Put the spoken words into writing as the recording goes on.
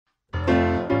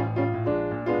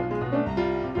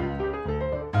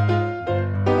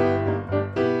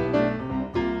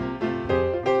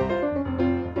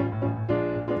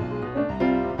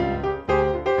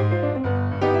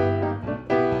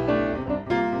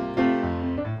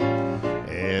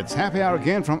It's Happy Hour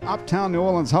again from Uptown New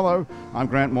Orleans. Hello, I'm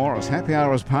Grant Morris. Happy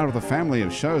Hour is part of the family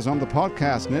of shows on the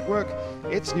podcast network.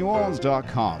 It's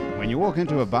neworleans.com. When you walk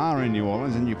into a bar in New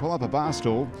Orleans and you pull up a bar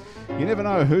stool, you never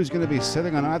know who's going to be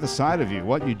sitting on either side of you.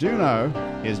 What you do know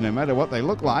is no matter what they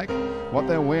look like, what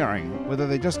they're wearing, whether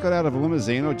they just got out of a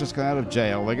limousine or just got out of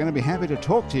jail, they're going to be happy to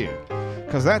talk to you.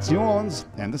 Because that's New Orleans,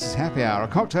 and this is Happy Hour, a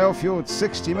cocktail-fueled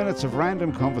 60 minutes of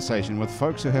random conversation with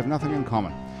folks who have nothing in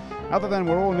common. Other than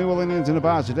we're all New Orleanians in a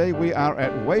bar today, we are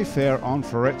at Wayfair on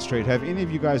Ferret Street. Have any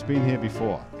of you guys been here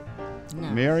before? No.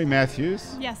 Mary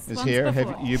Matthews is here.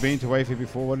 Before. Have you been to Wayfair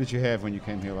before? What did you have when you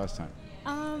came here last time?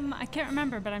 I can't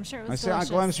remember, but I'm sure it was I see. delicious.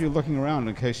 I glanced you looking around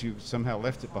in case you somehow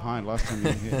left it behind last time you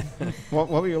were here. What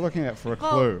were you looking at for a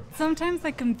clue? Sometimes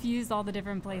I confuse all the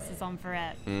different places on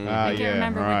Ferret. Mm. I can't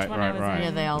remember which one I was in.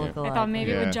 Yeah, they all look alike. I thought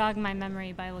maybe it would jog my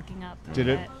memory by looking up. Did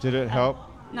it help?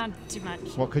 Not too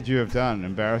much. What could you have done?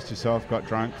 Embarrassed yourself? Got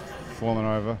drunk? Fallen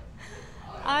over?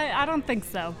 I don't think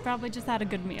so. Probably just had a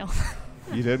good meal.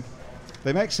 You did?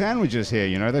 They make sandwiches here,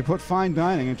 you know. They put fine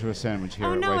dining into a sandwich here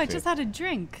Oh at no, Wayfair. I just had a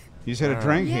drink. You just had a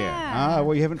drink here? Yeah.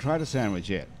 Well, you haven't tried a sandwich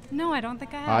yet. No, I don't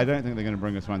think I have. I don't think they're going to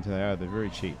bring us one today. They're very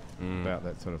cheap about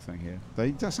that sort of thing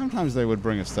here. Sometimes they would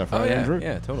bring us stuff, right, Andrew?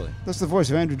 Yeah, totally. That's the voice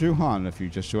of Andrew Duhon, if you're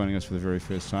just joining us for the very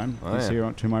first time. He's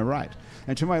here to my right.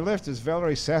 And to my left is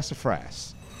Valerie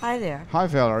Sassafras. Hi there. Hi,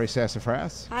 Valerie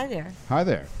Sassafras. Hi there. Hi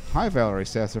there. Hi, Valerie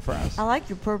Sassafras. I like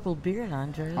your purple beard,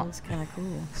 Andre. It looks kind of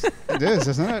cool. It is,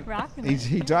 isn't it? Rocking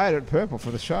He dyed it purple for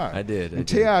the show. I did. And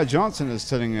T.R. Johnson is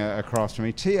sitting across from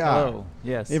me. T.R. Oh,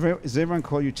 yes. Does everyone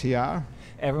call you T.R.?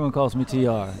 Everyone calls me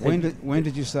TR. When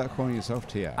did you start calling yourself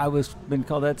TR? I was been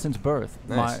called that since birth.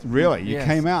 Nice. Really? You Yes.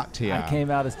 came out TR? I came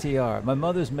out as TR. My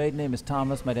mother's maiden name is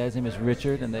Thomas. My dad's name is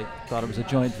Richard, and they thought it was a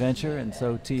joint venture, and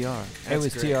so TR. It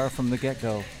was great. TR from the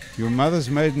get-go. Your mother's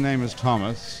maiden name is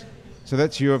Thomas, so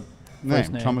that's your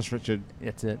name, name. Thomas Richard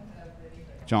That's it.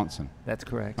 Johnson. That's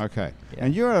correct. Okay. Yeah.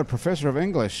 And you're a professor of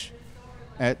English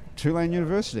at Tulane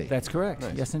University. That's correct.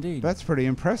 Nice. Yes, indeed. That's pretty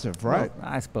impressive, right? Well,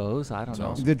 I suppose. I don't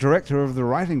know. The director of the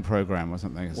writing program or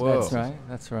something. Whoa. That's right.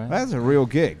 That's right. That's a real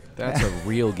gig. That's a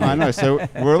real game. I know, so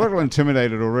we're a little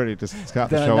intimidated already to start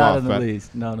the show Not off, in the but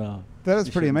least. No. that is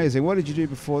You pretty shouldn't. amazing. What did you do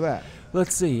before that?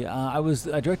 Let's see. I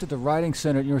directed the Writing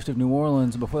Center at University of New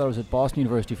Orleans. Before that, I was at Boston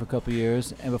University for a couple of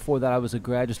years, and before that, I was a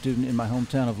graduate student in my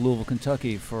hometown of Louisville,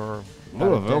 Kentucky, for about a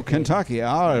Louisville, decade. Kentucky.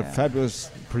 Our Yeah.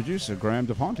 fabulous producer, Graham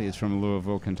DePonte, is from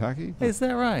Louisville, Kentucky. Is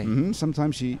that right?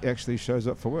 Sometimes she actually shows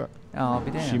up for work. I'll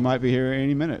be damned. She might be here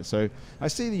any minute. So I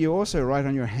see that you also write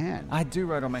on your hand. I do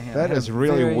write on my hand. That I had is a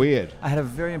really weird. I had a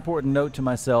very important note to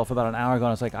myself about an hour ago, and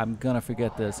I was like, I'm going to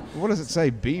forget this. What does it say?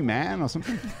 Be man or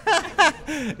something?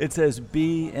 It says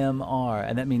BMR,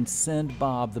 and that means send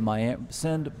Barb the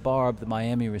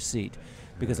Miami receipt.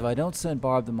 Because if I don't send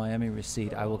Barb the Miami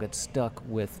receipt, I will get stuck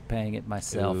with paying it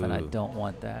myself, and I Ooh. don't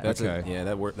want that. That's Okay.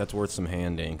 that's worth some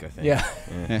hand ink, I think. Yeah.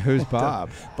 Yeah, who's Bob?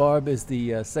 Barb is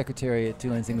the secretary at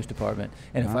Tulane's English department,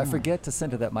 and if I Ah. forget to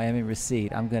send her that Miami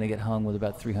receipt, I'm going to get hung with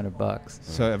about $300.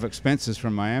 So of expenses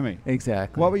from Miami.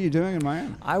 Exactly. What were you doing in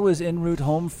Miami? I was en route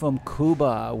home from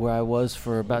Cuba, where I was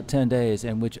for about 10 days,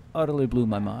 and which utterly blew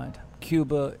my mind.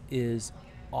 Cuba is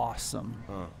awesome.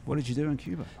 What did you do in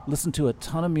Cuba? Listened to a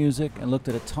ton of music and looked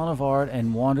at a ton of art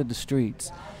and wandered the streets.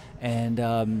 And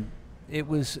it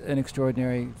was an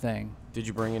extraordinary thing. Did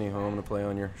you bring any home to play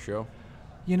on your show?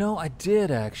 You know, I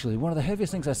did actually. One of the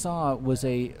heaviest things I saw was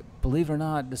believe it or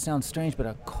not, this sounds strange, but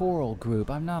a choral group.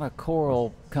 I'm not a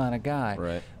choral kind of guy.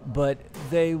 Right. But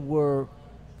they were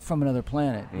from another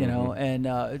planet, you know, and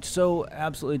it so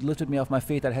absolutely lifted me off my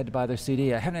feet that I had to buy their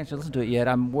CD. I haven't actually listened to it yet.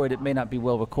 I'm worried it may not be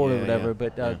well recorded or Yeah, whatever, yeah.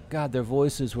 but God, their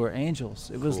voices were angels.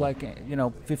 It was Cool.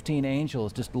 like, 15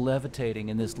 angels just levitating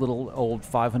in this little old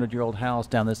 500-year-old house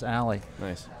down this alley.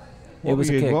 Nice. It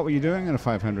was a kick. What were you doing in a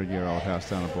 500-year-old house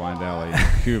down a blind alley in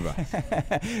Cuba?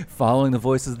 Following the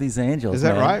voices of these angels. Is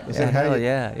that man. right? Is that how hell you-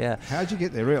 yeah. How'd you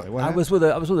get there, really? What I was with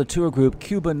a tour group.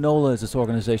 Cuba NOLA is this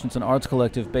organization. It's an arts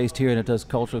collective based here, and it does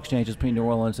cultural exchanges between New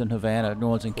Orleans and Havana, New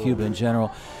Orleans and Cuba in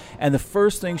general. And the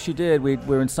first thing she did, we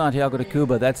were in Santiago de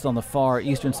Cuba. That's on the far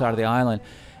eastern side of the island.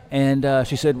 And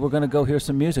she said, we're going to go hear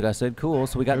some music. I said, cool.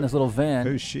 So we got in this little van.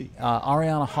 Who's she?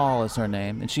 Ariana Hall is her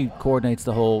name, and she coordinates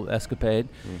the whole escapade.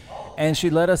 And she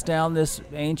led us down this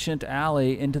ancient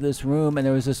alley into this room, and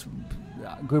there was this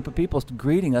group of people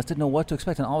greeting us, didn't know what to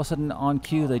expect. And all of a sudden, on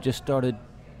cue, they just started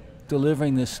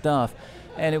delivering this stuff.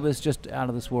 And it was just out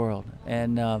of this world.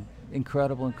 And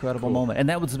incredible moment. And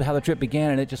that was how the trip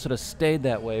began, and it just sort of stayed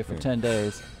that way for 10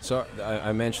 days. So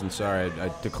I mentioned,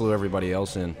 to clue everybody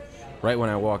else in, right when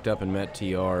I walked up and met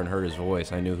TR and heard his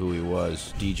voice, I knew who he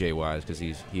was DJ-wise because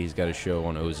he's got a show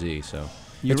on OZ. So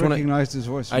You It's when recognized his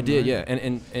voice. I from did, the yeah,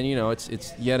 and you know,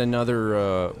 it's yet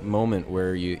another moment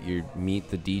where you meet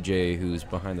the DJ who's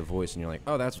behind the voice, and you're like,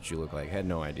 oh, that's what you look like. Had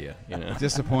no idea, you know.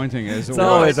 Disappointing as It's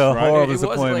always a right? horrible It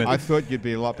wasn't disappointment. I thought you'd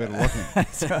be a lot better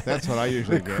looking. That's what I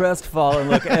usually The get. crestfallen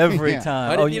look every Yeah.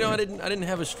 time. I didn't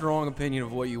have a strong opinion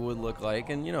of what you would look like,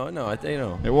 and you know, It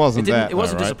wasn't didn't- that, It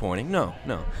wasn't though, right? disappointing. No.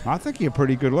 I think you're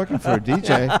pretty good looking for a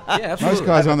DJ. Yeah, absolutely. Most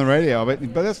guys on the radio, but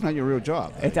that's not your real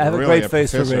job. I have a You're great really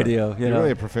face for professor. radio, you You're know.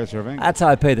 really a professor of English. That's how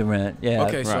I pay the rent. Yeah.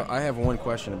 Okay, so Right. I have one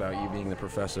question about you being the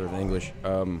professor of English.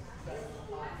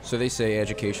 So they say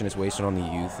education is wasted on the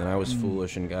youth, and I was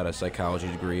foolish and got a psychology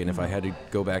degree. And if I had to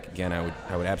go back again, I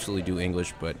would absolutely do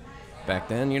English. But back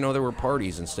then, you know, there were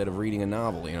parties instead of reading a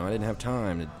novel. You know, I didn't have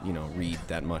time to, you know, read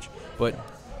that much. But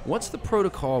what's the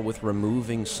protocol with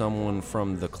removing someone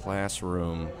from the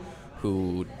classroom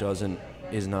who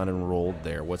is not enrolled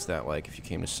there? What's that like if you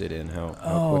came to sit in? How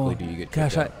quickly do you get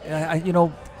kicked Gosh, out? I you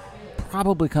know,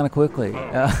 probably kind of quickly.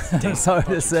 Sorry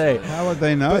to say. How would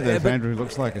they know that but- Andrew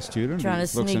looks like a student? Trying He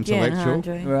to looks sneak in, intellectual.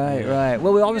 Andre. Right, right.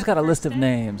 Well, we always got a list of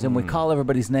names, and we call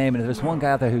everybody's name. And if there's one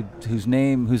guy out there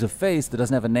who's a face that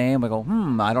doesn't have a name, we go,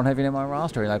 I don't have your name on my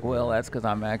roster. You're like, well, that's because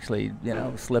I'm actually, you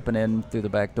know, slipping in through the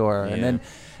back door. Yeah.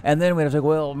 And then we have to say,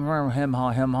 well,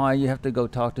 you have to go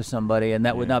talk to somebody, and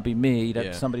that would not be me. You'd have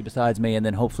Yeah. somebody besides me, and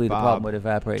then hopefully the Bob. problem would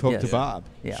evaporate. Talk Yes. to Bob.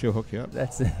 Yeah. She'll hook you up.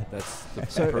 That's it.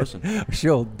 That's the person.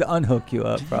 She'll unhook you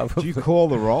up, probably. Do you call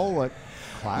the roll at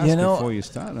class You know, before you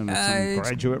start in some it's-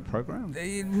 graduate program?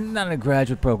 Not in a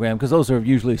graduate program, because those are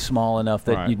usually small enough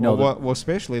that Right. you'd know. Well,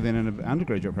 especially then in an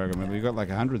undergraduate program, if you've got like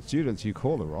 100 students, you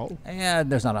call the roll. Yeah,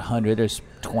 there's not 100. There's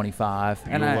 25,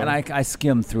 and You're I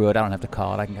skim through it. I don't have to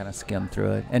call it. I can kind of skim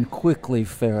through it and quickly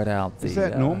ferret out the Is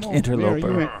that normal? interloper.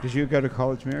 Mary, did you go to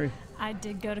college, Mary? I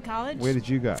did go to college. Where did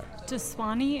you go? To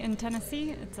Swanee in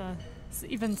Tennessee. It's a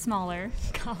even smaller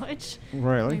college.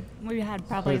 Really? We had But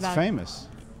probably it's about. famous.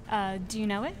 Do you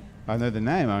know it? I know the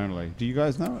name only. Do you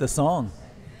guys know it? The song.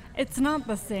 It's not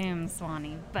the same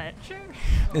Swanee, but sure.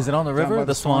 Is it on the Down by river?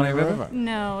 The Swanee River?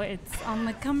 No, it's on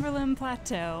the Cumberland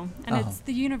Plateau, and Oh. it's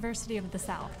the University of the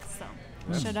South.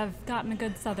 So should have gotten a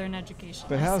good Southern education.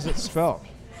 But how's it spelled?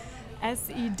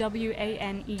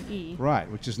 Sewanee. Right,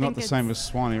 which is not Think the same as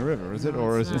it's- Swanee River, is it?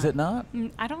 Or is Is it? it not?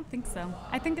 I don't think so.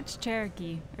 I think it's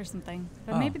Cherokee or something.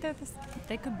 But Oh. maybe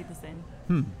they could be the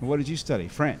same. What did you study?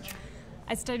 French.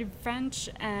 I studied French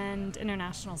and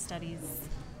international studies.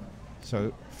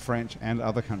 So French and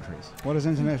other countries. What is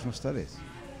international studies?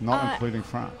 Not including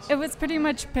France. It was pretty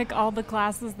much pick all the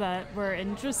classes that were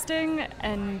interesting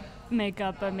and make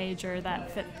up a major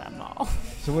that fit them all.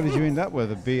 So what did you end up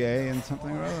with? A BA in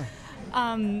something or other?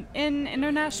 In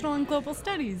international and global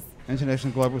studies.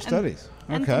 International Global Studies.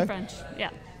 And Okay. some French, yeah.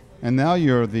 And now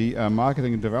you're the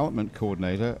marketing and development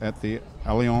coordinator at the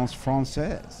Alliance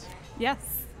Française.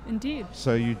 Yes, indeed.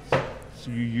 So you're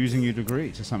using your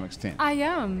degree to some extent. I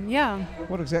am, yeah.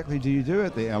 What exactly do you do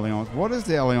at the Alliance? What is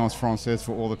the Alliance Française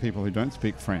for all the people who don't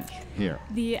speak French here?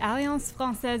 The Alliance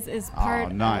Française is part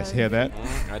Oh, nice. of... Hear that?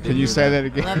 I did Can you hear say that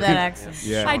again? Love that accent.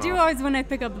 Yeah. I do always, when I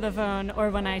pick up the phone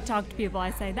or when I talk to people, I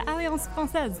say the Alliance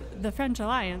Française, the French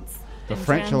Alliance. The in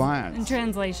French Alliance. In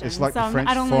translation. It's like So the French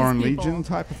I don't lose Foreign people. Legion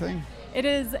type of thing? It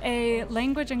is a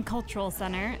language and cultural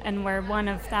center, and we're one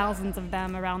of thousands of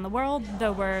them around the world,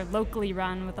 though we're locally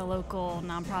run with a local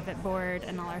nonprofit board,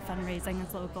 and all our fundraising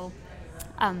is local.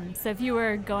 So if you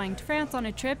were going to France on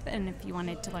a trip, and if you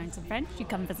wanted to learn some French, you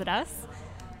come visit us.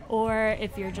 Or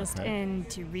if you're just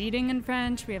into reading in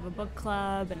French, we have a book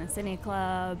club and a cine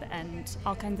club and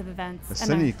all kinds of events.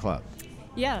 A And cine club.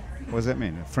 Yeah. What does that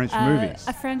mean? French movies?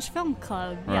 A French film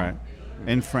club. Yeah. Right.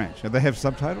 In French. Do they have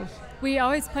subtitles? We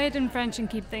always play it in French and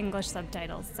keep the English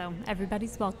subtitles, so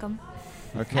everybody's welcome.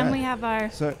 Okay. And we have our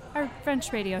So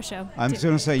French radio show. I'm too. just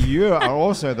going to say you are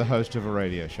also the host of a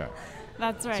radio show.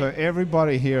 That's right. So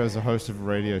everybody here is a host of a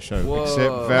radio show Whoa.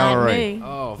 except Not Valerie. me.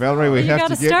 Oh, Valerie, we You have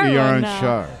gotta to get start you your one own now.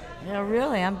 show. Yeah,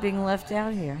 really, I'm being left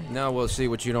out here. No, well, see,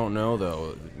 what you don't know,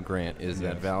 though, Grant, is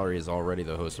that Yes. Valerie is already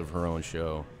the host of her own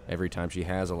show. Every time she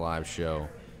has a live show,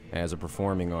 as a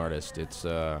performing artist, it's,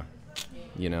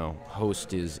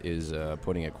 host is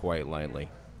putting it quite lightly.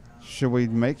 Should we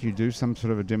make you do some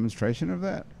sort of a demonstration of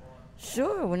that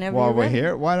Sure, whenever while you're we're ready.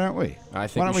 here? Why don't we? I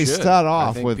think Why don't we we should. start I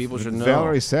off think with people should know.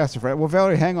 Valerie Sassafras? Well,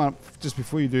 Valerie, hang on just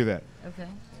before you do that. Okay.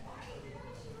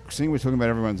 Seeing we're talking about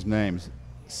everyone's names,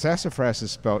 Sassafras is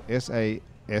spelled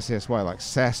S-A-S-S-Y, like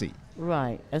sassy.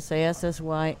 Right.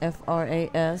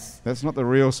 Sasssyfras. That's not the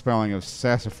real spelling of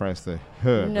sassafras, the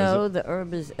herb, No, is the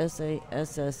herb is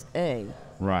Sassa. it?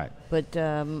 Right. But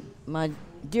my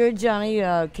dear Johnny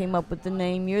came up with the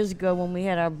name years ago when we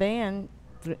had our band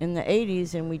in the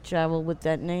 80s, and we traveled with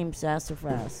that name,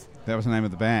 Sassafras. That was the name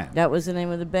of the band. That was the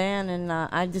name of the band, and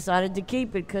I decided to keep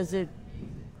it because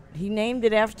he named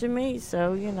it after me,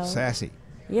 so, you know. Sassy.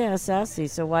 Yeah, Sassy,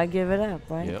 so why give it up,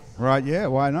 right? Yep. Right, yeah,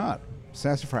 why not?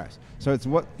 Sassafras. So it's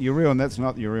what your real, and that's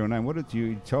not your real name. What did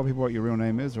you tell people what your real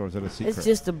name is, or is it a secret? It's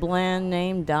just a bland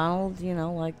name, Donald, you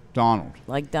know, Donald.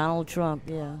 like Donald Trump,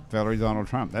 yeah. Valerie Donald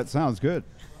Trump. That sounds good.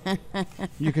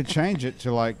 You could change it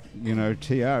to like, you know,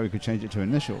 TR. You could change it to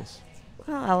initials.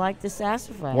 Well, I like the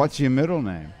Sassafras. What's your middle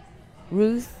name?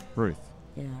 Ruth? Ruth.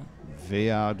 Yeah.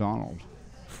 VR Donald.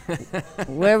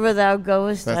 Wherever thou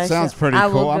goest, That I sounds shall- pretty I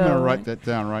will cool. I'm going to go, write right? that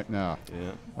down right now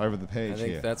Yeah. over the I page think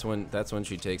here. that's when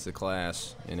she takes the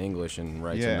class in English and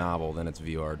writes Yeah. a novel. Then it's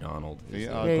VR Donald.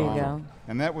 VR There you Donald. go.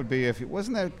 And that would be if it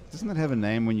wasn't that. Doesn't that have a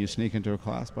name when you sneak into a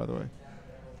class? By the way.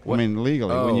 What? I mean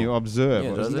legally when Oh. you observe. Yeah,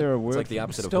 does Isn't it? there a It's word? like the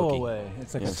opposite of Stowaway.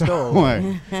 It's like Yeah. a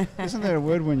stowaway. Wait, isn't there a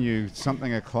word when you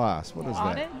something a class? What is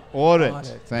Audit? that? Audit.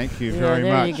 Audit. Thank you Yeah, very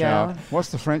there you much. go. What's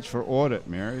the French for audit,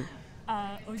 Mary?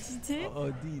 Audité?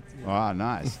 Ah,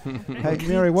 nice. Hey,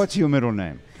 Mary, what's your middle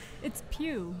name? It's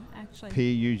Pew, actually.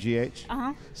 P-U-G-H?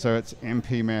 Uh-huh. So it's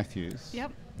MP Matthews.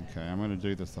 Yep. Okay, I'm going to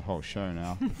do this the whole show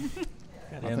now.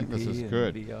 I think this MP is and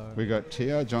good. VR. We got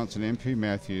T.R. Johnson, MP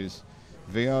Matthews,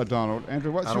 VR Donald.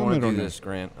 Andrew, what's I your don't want middle to do name? this,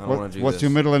 Grant. I don't want to do What's this.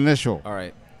 your middle initial? All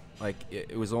right. Like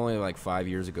it was only like 5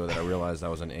 years ago that I realized I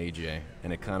was an AJ,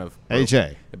 and it kind of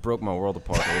AJ. It broke my world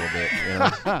apart a little bit. You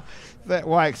know? That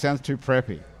why it sounds too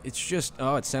preppy. It's just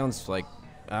it sounds like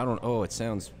it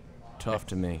sounds tough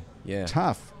to me. Yeah.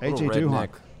 Tough. Little AJ Duhon. redneck,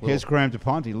 Here's little- Graham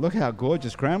DePonte. Look how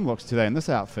gorgeous Graham looks today in this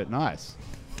outfit. Nice.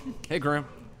 Hey, Graham.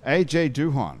 AJ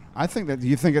Duhon. I think that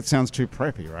you think it sounds too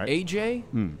preppy, right? AJ?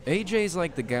 AJ's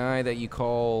like the guy that you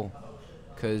call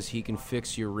because he can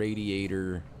fix your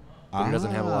radiator, but he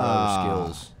doesn't have a lot of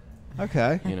other skills.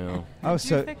 Okay. You know? Oh, Did you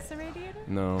so fix the radiator?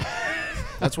 No.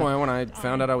 That's why when I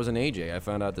found out I was an AJ, I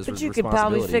found out this But was you could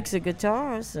probably responsibility. fix a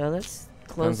guitar, so that's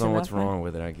close Depends on enough. what's right? wrong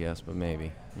with it, I guess, but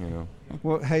maybe, you know.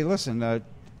 well, hey, listen,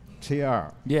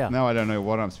 TR. Yeah. Now I don't know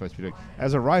what I'm supposed to be doing.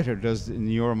 As a writer, in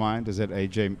your mind, does that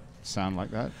AJ sound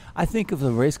like that? I think of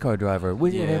the race car driver,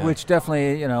 which, Yeah. which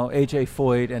definitely, you know, AJ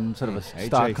Foyt and sort of a AJ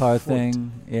stock car Foyt.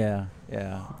 thing. Yeah,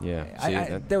 yeah. Yeah, see,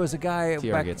 that- there was a guy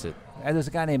TR back, gets it. There was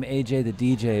a guy named AJ the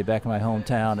DJ back in my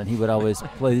hometown, and he would always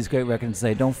play these great records and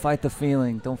say, "Don't fight the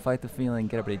feeling, don't fight the feeling,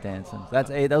 get everybody dancing."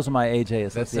 Those are my AJ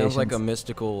associations. That sounds like a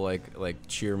mystical, like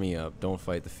cheer me up, don't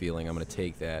fight the feeling. I'm going to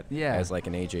take that Yeah. as like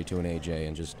an AJ to an AJ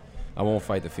and just, I won't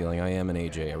fight the feeling. I am an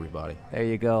AJ, everybody, There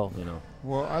you go. you know.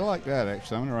 Well, I like that,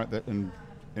 actually. I'm going to write that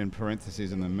in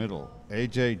parentheses in the middle.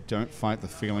 AJ, don't fight the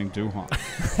feeling, Duhon.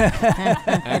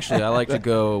 Actually, I like to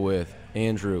go with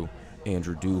Andrew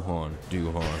Duhon.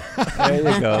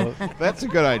 There you go. That's a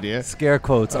good idea. Scare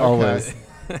quotes always.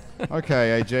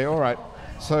 Okay, AJ, all right.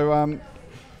 So,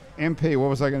 MP, what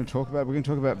was I going to talk about? We're going to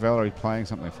talk about Valerie playing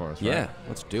something for us, right? Yeah,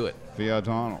 let's do it. VR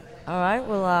Donald. All right,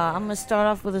 well, I'm going to start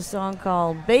off with a song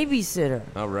called Babysitter.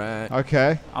 All right.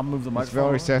 Okay. I'll move the It's microphone.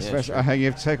 Valerie Sassafras. Yeah, sure. Hey, you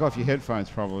have to take off your headphones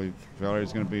probably.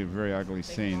 Valerie's going to be a very ugly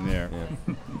scene there.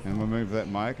 Yeah. And we'll move that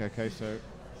mic. Okay, so...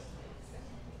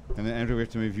 And then, Andrew, we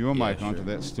have to move your Yeah, mic onto sure.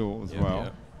 that stool as Yeah,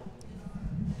 well.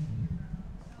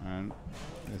 yeah. And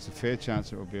there's a fair chance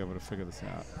that we'll be able to figure this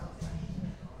out.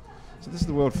 So this is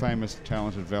the world-famous,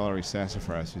 talented Valerie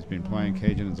Sassafras, who's been playing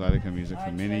Cajun and Zydeco music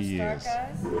for many years.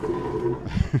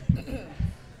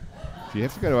 If you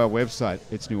have to go to our website,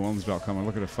 itsneworleans.com, and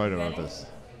look at a photo of this.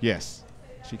 Yes.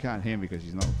 She can't hear me because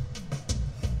she's not...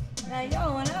 Now,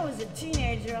 yo, when I was a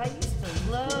teenager, I used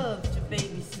to love to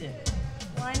babysit.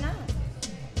 Why not?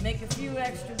 Make a few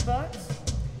extra bucks,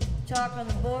 talk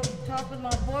with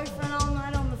my boyfriend all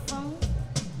night on the phone,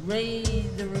 raid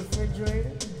the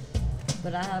refrigerator.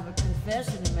 But I have a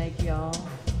confession to make, y'all.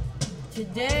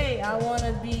 Today, I want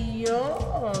to be your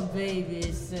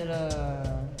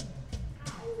babysitter.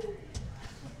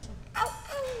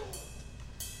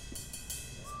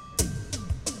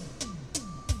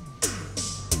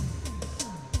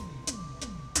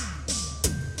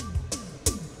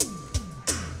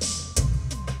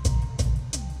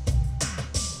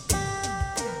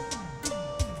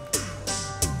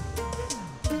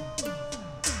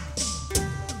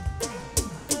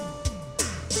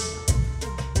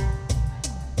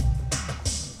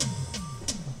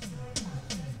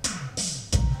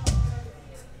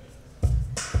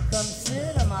 Come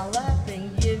sit on my lap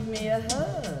and give me a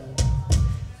hug.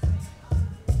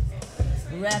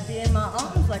 Wrap you in my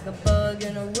arms like a bug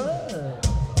in a rug.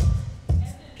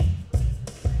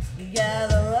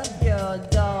 Gather up your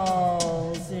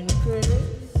dolls and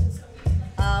critters.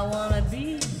 I wanna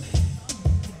be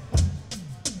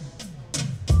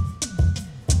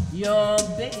your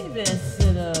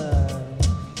babysitter.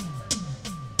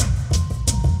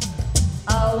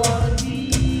 I wanna be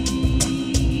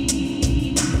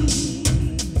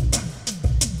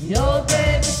your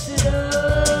babysitter.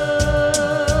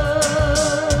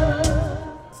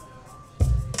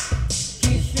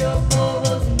 Kiss your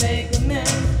bubbles and make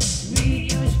amends.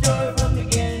 Read you a story from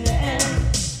beginning to end.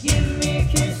 Give me a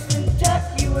kiss and tuck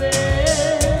you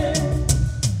in.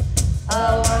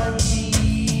 I wanna be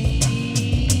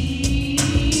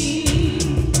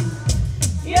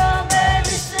your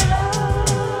babysitter.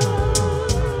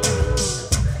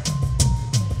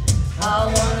 I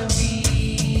wanna be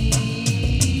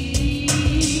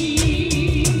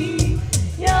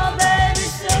your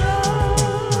babysitter.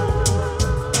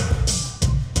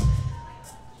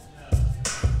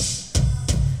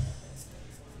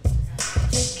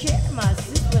 Took care of my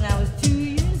sis when I was 2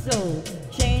 years old.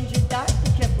 Changed her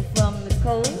diaper, kept her from the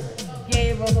cold.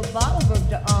 Gave her a bottle,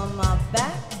 worked her on my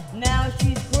back. Now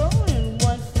she's grown and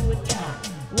wants to attack.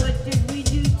 What did we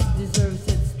do to deserve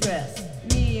such stress?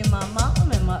 Me and my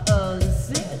mom and my other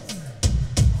sis.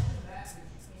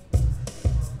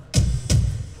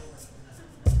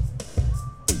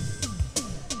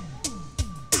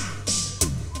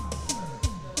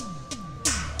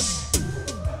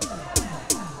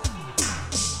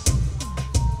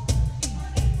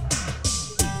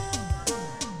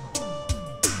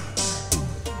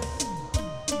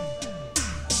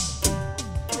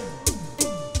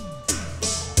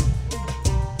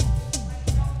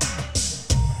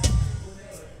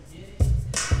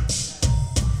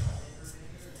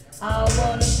 I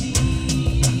wanna be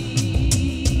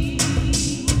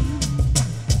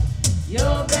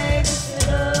your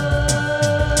babysitter.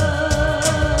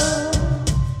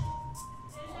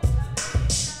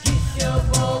 Kiss your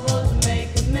bubbles and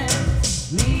make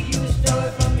amends. Read you a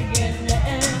story from beginning to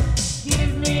end.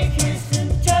 Give me a kiss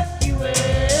and tuck you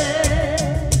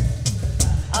in.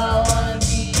 I wanna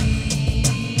be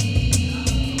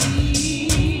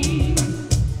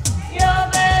your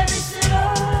babysitter.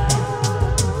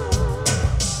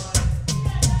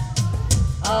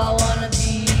 I wanna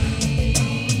be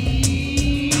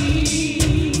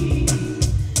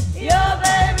your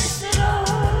babysitter.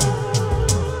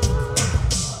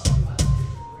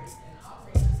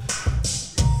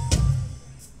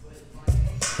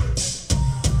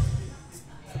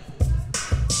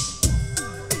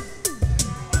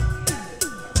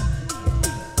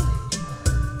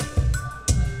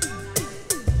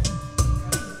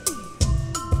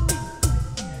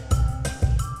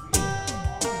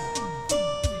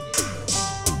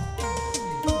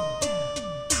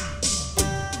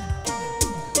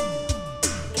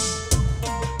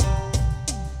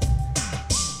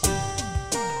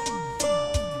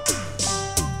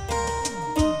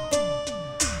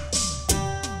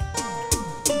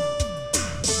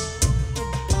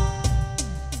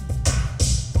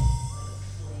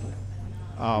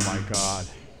 Oh my God.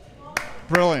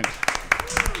 Brilliant.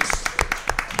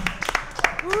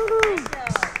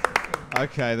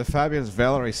 Okay, the fabulous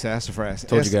Valerie Sassafras.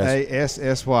 Told you guys.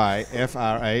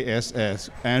 Sassyfrass.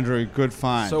 Andrew, good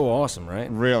find. So awesome,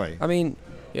 right? Really. I mean,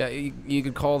 yeah, you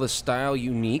could call the style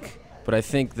unique, but I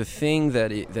think the thing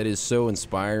that is so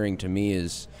inspiring to me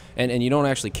is, and you don't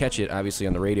actually catch it, obviously,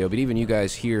 on the radio, but even you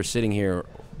guys here, sitting here,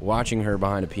 watching her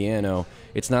behind a piano,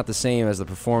 it's not the same as the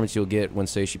performance you'll get when,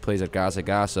 say, she plays at Gaza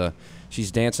Gaza.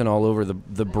 She's dancing all over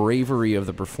the bravery of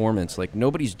the performance. Like,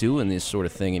 nobody's doing this sort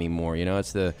of thing anymore, you know?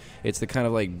 It's the kind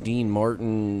of like Dean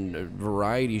Martin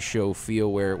variety show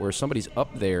feel where somebody's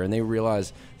up there and they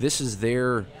realize this is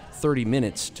their 30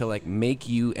 minutes to, like, make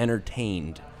you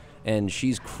entertained. And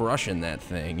she's crushing that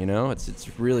thing, you know?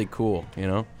 It's really cool, you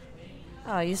know?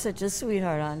 Oh, you're such a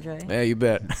sweetheart, Andre. Yeah, you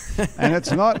bet. And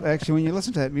it's not actually, when you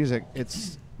listen to that music,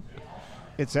 it's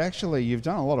actually, you've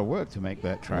done a lot of work to make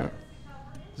that track.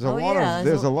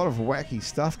 There's a lot of wacky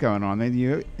stuff going on. And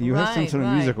you have some sort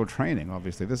of musical training,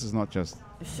 obviously. This is not just...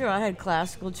 Sure, I had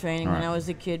classical training when I was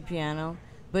a kid, piano.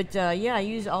 But yeah, I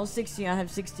use all 16. I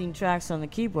have 16 tracks on the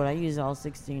keyboard. I use all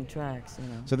 16 tracks, you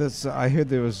know. So this, I heard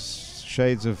there was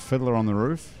shades of Fiddler on the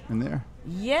Roof in there.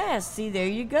 Yes, see, there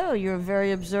you go. You're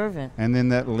very observant. And then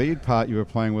that lead part you were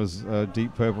playing was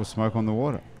Deep Purple, Smoke on the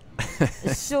Water.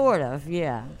 Sort of,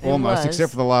 yeah. Almost,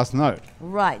 except for the last note.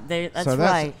 Right, that's so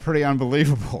that's right. pretty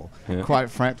unbelievable,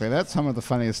 quite frankly. That's some of the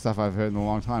funniest stuff I've heard in a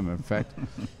long time, in fact.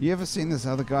 You ever seen this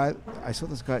other guy? I saw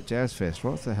this guy at Jazz Fest.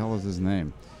 What the hell is his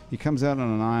name? He comes out on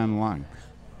an iron lung.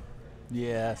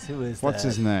 Yes, who is What's that?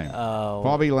 his name? Oh,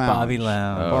 Bobby Lounge. Bobby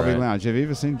Lounge. Bobby Lounge. Have you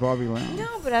ever seen Bobby Lounge?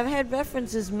 No, but I've had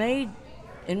references made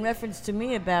in reference to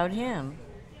me about him.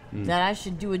 that I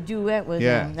should do a duet with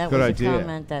Yeah, him. That good was idea. a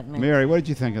comment that made. Mary, what did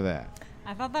you think of that?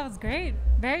 I thought that was great.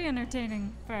 Very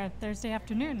entertaining for a Thursday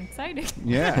afternoon. Exciting.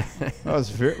 Yeah, that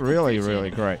was really, really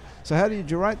great. So how did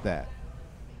you write that?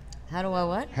 How do I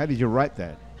what? How did you write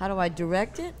that? How do I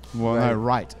direct it? Well, no,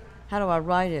 write. How do I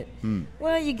write it?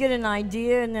 Well, you get an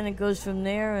idea, and then it goes from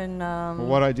there. And Well,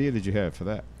 what idea did you have for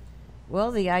that?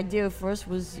 well, the idea first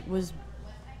was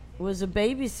a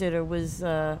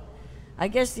babysitter. I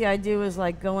guess the idea was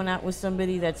like going out with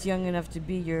somebody that's young enough to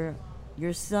be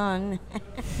your son,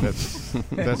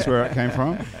 That's where it came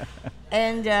from.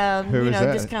 and Who is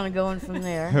that? just kind of going from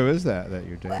there. Who is that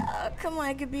you're doing? Come on,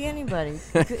 it could be anybody.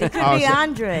 It could Oh, be so-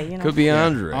 Andre. You know. Could be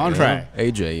Andre. Andre.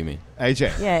 AJ, you mean?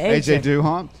 AJ. Yeah, AJ AJ.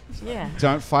 Duhon. Yeah.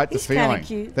 Don't fight the He's kinda feeling.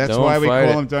 cute. That's Don't why we fight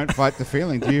call it. him Don't Fight the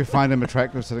Feeling. Do you find him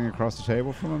attractive sitting across the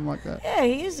table from him like that? Yeah,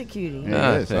 he is a cutie.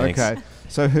 Yeah, he is. thanks. Okay.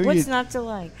 So who What's not to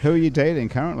like? are you dating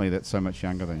currently that's so much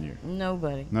younger than you?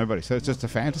 Nobody. Nobody. So it's just a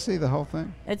fantasy, the whole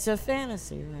thing? It's a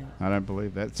fantasy, right? I don't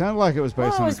believe that. It sounded like it was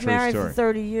based Well, I on a was true married story. for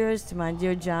 30 years to my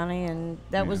dear Johnny, and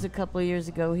that was Yeah. a couple of years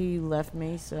ago. He left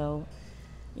me, so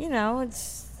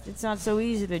it's not so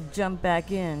easy to jump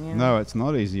back in. You know? No, it's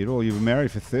not easy at all. You were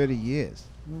married for 30 years.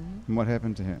 Mm-hmm. And what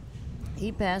happened to him?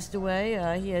 He passed away.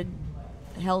 He had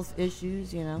health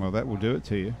issues, you know. Well, that will do it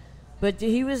to you. But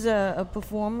he was a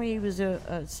performer. He was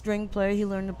a string player. He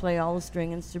learned to play all the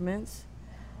string instruments.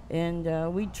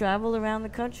 And we traveled around the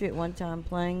country at one time,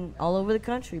 playing all over the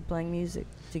country, playing music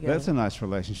together. That's a nice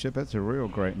relationship. That's a real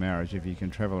great marriage if you can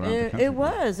travel around the country. It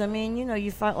was. I mean,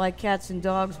 you fight like cats and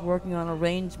dogs, working on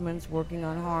arrangements, working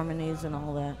on harmonies, and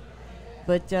all that.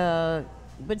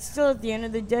 But still, at the end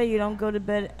of the day, you don't go to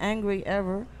bed angry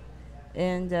ever.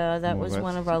 And that Well, was one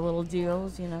that's- of our little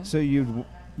deals, you know. So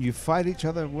you fight each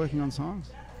other working on songs?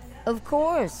 Of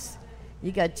course,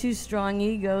 you got two strong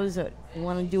egos that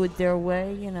want to do it their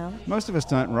way, you know. Most of us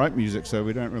don't write music, so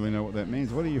we don't really know what that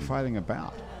means. What are you fighting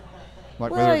about?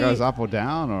 Like Well, whether it goes you- up or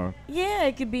down, or Yeah,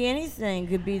 it could be anything. It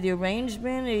could be the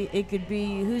arrangement. It could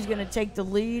be who's going to take the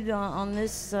lead on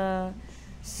this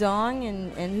song,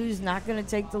 and who's not going to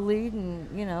take the lead, and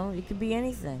it could be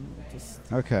anything.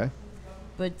 okay.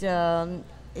 But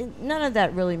none of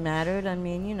that really mattered. I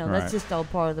mean, Right. that's just all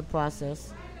part of the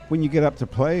process. When you get up to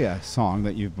play a song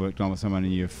that you've worked on with someone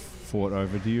and you've fought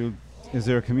over, is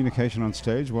there a communication on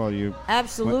stage while you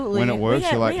Absolutely. when it We works?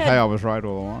 had- You're like, we hey, had- I was right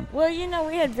all along. Well,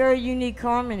 we had very unique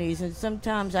harmonies, and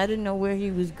sometimes I didn't know where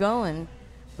he was going,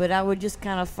 but I would just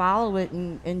kind of follow it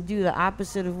and do the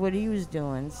opposite of what he was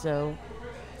doing. So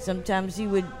sometimes he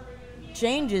would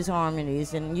change his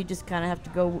harmonies, and you just kind of have to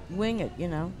go wing it,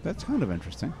 That's kind of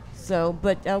interesting. So,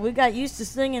 but we got used to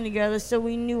singing together, so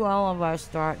we knew all of our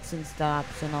starts and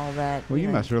stops and all that. Well, you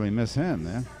know. must really miss him,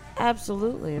 then.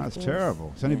 Absolutely. of That's course.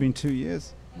 terrible. It's only Yeah. been 2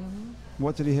 years.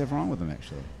 What did he have wrong with him,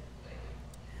 actually?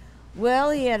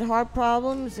 Well, he had heart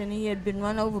problems, and he had been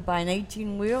run over by an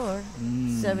 18-wheeler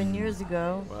 7 years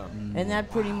ago, and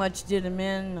that pretty much did him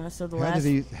in. So the last.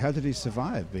 How did he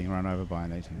survive being run over by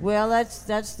an 18? Well,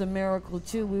 that's the miracle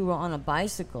too. We were on a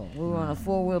bicycle. We were on a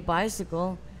 4-wheel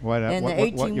bicycle. Wait, and what, the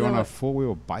you're on a 18-wheeler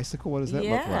four-wheel bicycle? What does that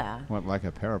look Yeah. like? What, like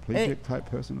a paraplegic type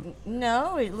person?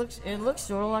 No, it looks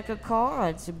sort of like a car.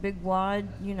 It's a big, wide,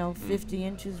 50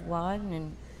 inches wide,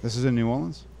 and This is in New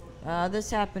Orleans?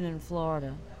 this happened in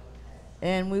Florida.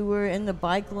 And we were in the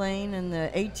bike lane, and the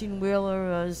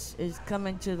 18-wheeler is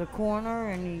coming to the corner,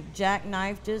 and he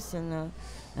jackknifed us,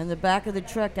 and the back of the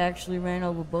truck actually ran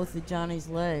over both of Johnny's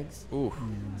legs. Ooh.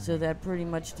 So that pretty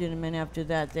much did him in after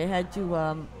that. They had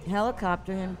to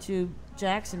helicopter him to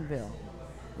Jacksonville.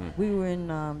 We were in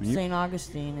You- St.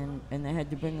 Augustine, and they had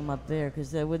to bring him up there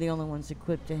because they were the only ones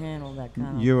equipped to handle that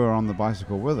kind of. You were on the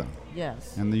bicycle with him,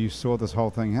 Yes. and you saw this whole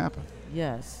thing happen.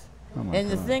 Yes. Oh my And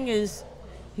the God. thing is,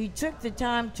 he took the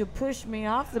time to push me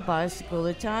off the bicycle.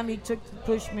 The time he took to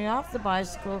push me off the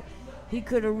bicycle, he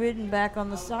could have ridden back on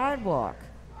the sidewalk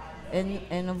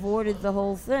and avoided the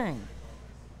whole thing.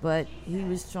 But he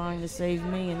was trying to save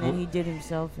me, and then he did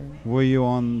himself in. Were you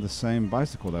on the same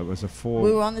bicycle, though? It was a four...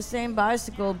 We were on the same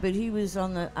bicycle, but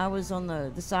I was on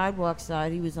the sidewalk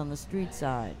side, he was on the street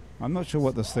side. I'm not sure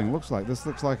what this thing looks like. This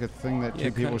looks like a thing that Yeah,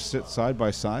 two people kinda- sit side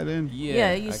by side in.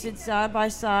 Yeah, you sit side by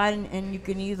side, and you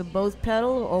can either both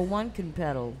pedal or one can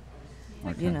pedal.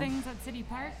 Like You the know. things at City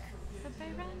Park that they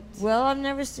rent. Well, I've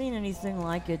never seen anything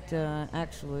like it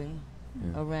actually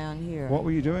around here. What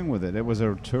were you doing with it? It was a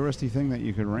touristy thing that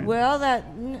you could rent? Well,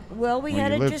 we Where had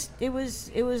you it live? just. It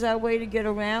was our way to get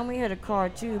around. We had a car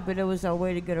too, but it was our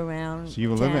way to get around. So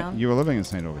you were town. living in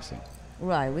St. Augustine.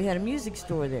 Right. We had a music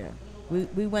store there.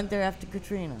 We went there after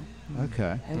Katrina,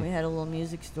 Okay. and we had a little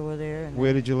music store there. And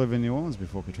Where did you live in New Orleans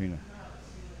before Katrina?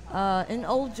 In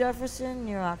Old Jefferson,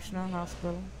 near Oxnard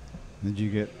Hospital. Did you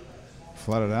get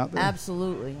flooded out there?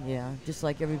 Absolutely, yeah. Just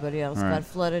like everybody else, All right. got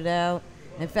flooded out.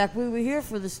 In fact, we were here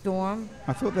for the storm.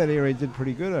 I thought that area did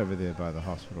pretty good over there by the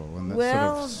hospital, and that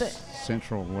Well, sort of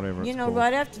central, whatever You it's know, called.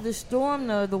 right after the storm,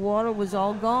 though, the water was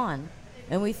all gone,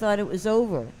 and we thought it was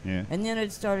over. Yeah. And then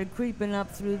it started creeping up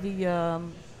through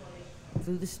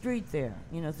the street there.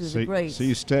 You know, through So, the grates. so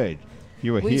you stayed.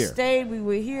 You were We here. stayed. We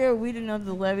were here. We didn't know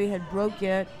the levee had broke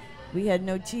yet. We had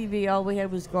no TV. All we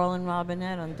had was Garland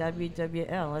Robinette on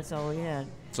WWL. That's all we had.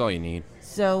 That's all you need.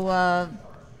 So,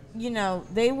 you know,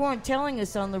 they weren't telling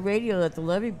us on the radio that the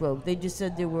levee broke. They just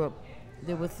said they were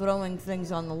throwing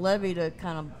things on the levee to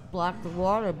kind of block the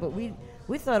water. But we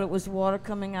thought it was water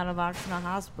coming out of Oxnard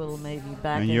Hospital maybe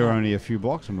back. And in you're the- only a few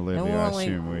blocks from the and levee, we're I only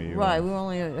assume, where you right. were. We were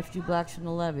only a few blocks from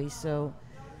the levee, so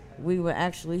we were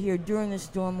actually here during the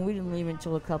storm. We didn't leave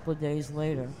until a couple of days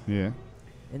later. Yeah.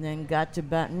 And then got to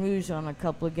Baton Rouge on a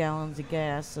couple of gallons of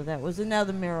gas, so that was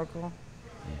another miracle.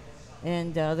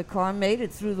 And the car made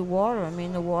it through the water. I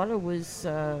mean, the water was,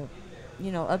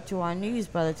 up to our knees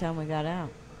by the time we got out.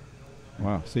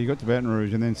 Wow. So you got to Baton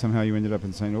Rouge, and then somehow you ended up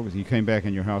in St. Augustine. You came back,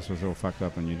 and your house was all fucked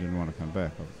up, and you didn't want to come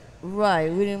back.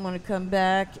 Right, we didn't want to come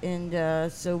back,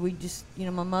 and so we just, my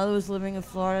mother was living in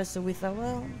Florida, so we thought,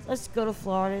 well, let's go to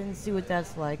Florida and see what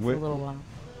that's like for Where- a little while.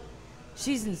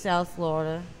 She's in South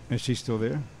Florida. Is she still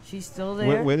there? She's still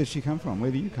there. Where did she come from? Where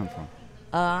do you come from?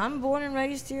 I'm born and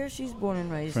raised here. She's born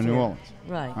and raised From here. New Orleans.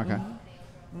 Right. Okay. mhm.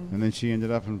 And then she ended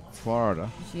up in Florida.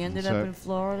 She ended So- up in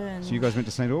Florida, and So you guys went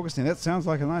to St. Augustine. That sounds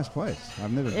like a nice place.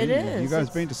 I've never been. It there. is. You guys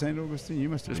It's- been to St. Augustine? You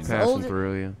must have Just been. passing Older-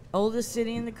 through you. oldest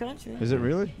city in the country. Is it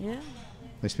really? Yeah.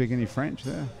 They speak any French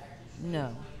there?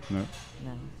 No. No.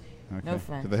 No. Okay. No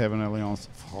French. Do they have an Alliance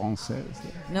Française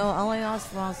there? No. Alliance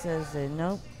Française.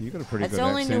 Nope. You got a pretty That's good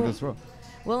only accent New- as well.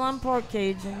 Well, I'm part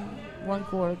Cajun,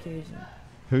 1/4 Cajun.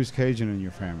 Who's Cajun in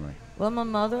your family? Well, my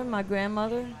mother, my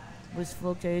grandmother, was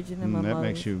full Cajun, and my that mother.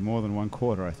 makes you more than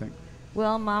 1/4, I think.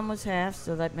 Well, Mom was half,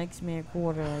 so that makes me a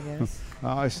quarter, I guess. Oh,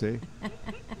 I see.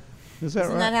 Is that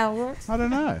Isn't right? that how it works? I don't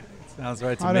know. Sounds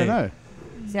right to I me. don't know.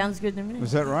 Sounds good to me.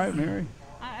 Was that right, Mary?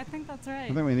 I think that's I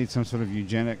right. think we need some sort of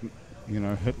eugenic,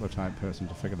 Hitler type person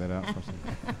to figure that out for us.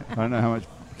 I don't know how much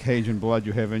Cajun blood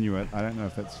you have in you. I don't know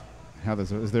if that's how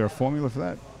is there a formula for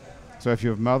that? So if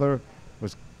your mother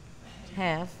was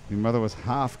Half.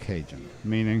 half Cajun,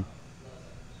 meaning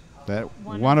that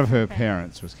One one of of her her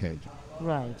parents was Cajun.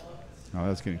 Right. Oh,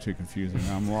 that's getting too confusing.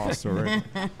 I'm lost already.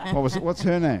 What's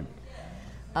her name?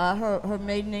 Her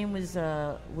maiden name was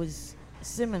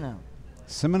Simino.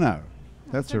 Simino.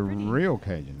 That's so a pretty. real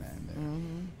Cajun name there.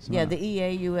 Yeah, Simino. the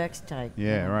EAUX type.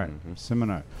 Yeah, right.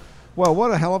 Simino. Well,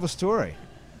 what a hell of a story.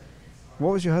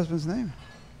 What was your husband's name?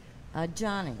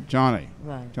 Johnny. Johnny.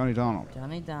 Right. Johnny Donald.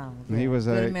 Johnny Donald. And he yeah. was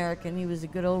good a- American. He was a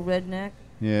good old redneck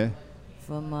Yeah.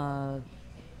 from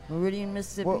Meridian,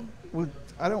 Mississippi. Well,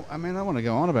 I want to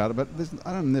go on about it, but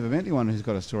I've never met anyone who's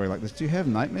got a story like this. Do you have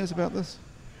nightmares about this?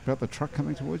 About the truck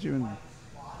coming towards you? And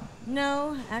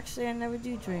No, actually, I never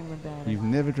do dream about it. you've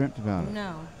never dreamt about it?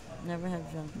 No, never have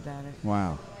dreamt about it.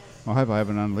 Wow. I hope I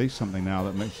haven't unleashed something now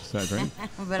that makes you start dreaming.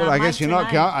 But Well, I guess might you're not.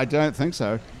 tonight. I don't think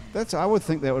so. I would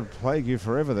think that would plague you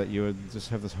forever. That you would just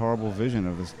have this horrible vision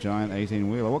of this giant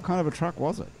 18-wheeler. What kind of a truck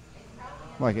was it?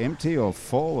 Like empty or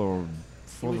full or It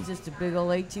full was of just a big old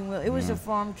 18-wheel. It was Yeah. a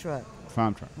farm truck.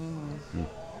 farm truck? Mm-hmm.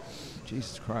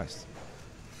 Jesus Christ.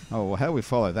 Oh well, how do we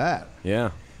follow that?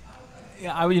 Yeah.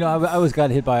 Yeah, I was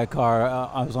got hit by a car.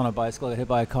 I was on a bicycle, got hit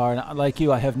by a car, and like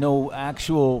you, I have no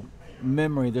actual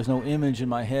memory. There's no image in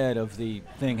my head of the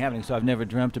thing happening, so I've never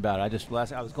dreamt about it.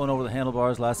 I was going over the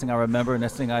handlebars. Last thing I remember,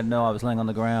 next thing I know, I was laying on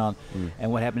the ground,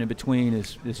 and what happened in between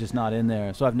is just not in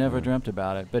there. So I've never dreamt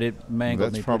about it, but it mangled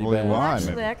That's me pretty probably bad. why.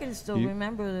 Actually, maybe. I can still You-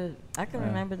 remember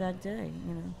remember that day,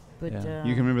 But Yeah.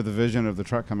 You can remember the vision of the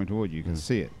truck coming toward you. You can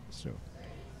see it still.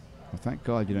 Well, thank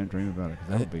God you don't dream about it, 'cause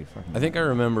that would be fucking. I think I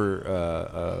remember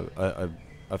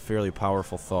a fairly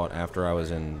powerful thought after I was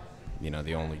in,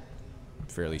 the only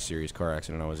fairly serious car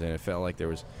accident I was in. It felt like there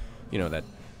was,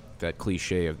 that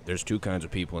cliche of there's two kinds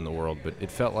of people in the world, but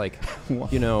it felt like,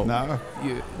 No.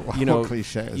 what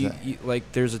cliche is that?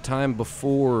 like there's a time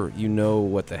before you know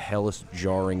what the hellish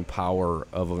jarring power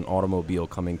of an automobile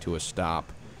coming to a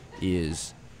stop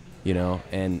is,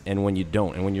 and when you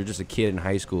don't, and when you're just a kid in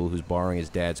high school who's borrowing his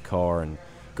dad's car and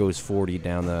goes 40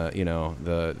 down the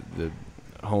the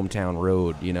hometown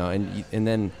road, and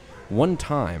then one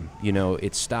time,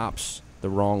 it stops the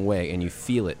wrong way and you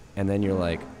feel it, and then you're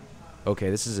like,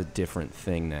 okay, this is a different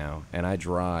thing now, and I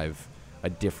drive a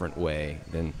different way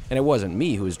than. And it wasn't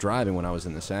me who was driving when I was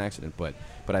in this accident, but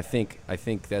I think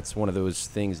that's one of those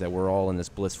things that we're all in this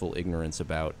blissful ignorance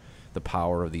about the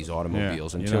power of these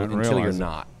automobiles you until don't you're realize it.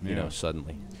 not, you Yeah. know,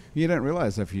 suddenly. You don't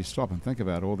realize if you stop and think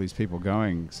about all these people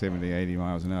going 70, 80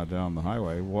 miles an hour down the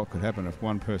highway, what could happen if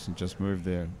one person just moved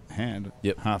their hand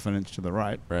Yep. half an inch to the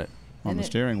right Right. on And the it-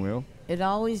 steering wheel. It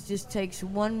always just takes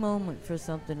one moment for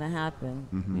something to happen,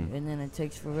 Mm-hmm. and then it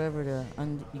takes forever to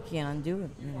you can't undo it.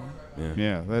 You know,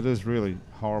 Yeah, that is really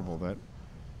horrible, right?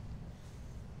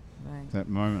 that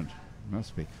moment.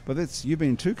 Must be. But you've been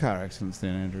in 2 car accidents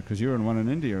then, Andrew, because you were in one in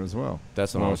India as well.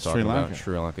 That's the one I Or was talking Sri about. Lanka.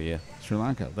 Sri Lanka, yeah. Sri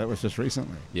Lanka. That was just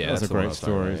recently. Yeah, that was that's a the one I great was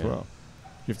talking story about, as yeah. well.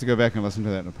 You have to go back and listen to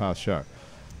that in a past show.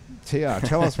 TR,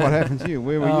 tell us what happened to you.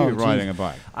 Where were you geez. riding a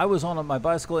bike? I was on my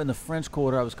bicycle in the French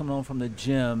Quarter. I was coming home from the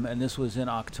gym, and this was in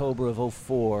October of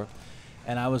 '04.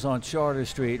 And I was on Charter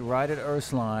Street, right at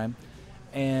Ursuline.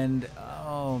 And,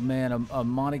 oh, man, a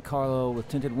Monte Carlo with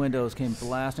tinted windows came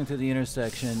blasting through the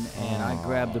intersection, and I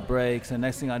grabbed the brakes. And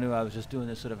next thing I knew, I was just doing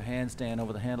this sort of handstand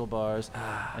over the handlebars.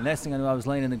 And next thing I knew, I was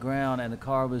laying in the ground, and the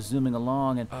car was zooming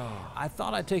along. And I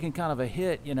thought I'd taken kind of a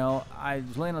hit, you know. I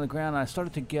was laying on the ground, and I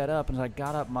started to get up. And as I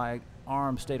got up, my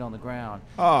arm stayed on the ground.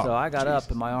 Oh, So I got Jesus. up,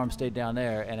 and my arm stayed down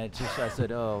there. And I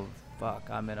said, oh,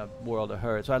 fuck, I'm in a world of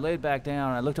hurt. So I laid back down,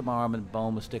 and I looked at my arm, and the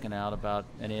bone was sticking out about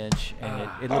an inch. And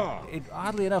it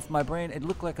oddly enough, my brain, it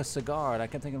looked like a cigar. And I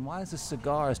kept thinking, why is this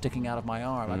cigar sticking out of my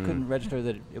arm? I couldn't register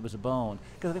that it was a bone.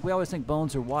 Because I think we always think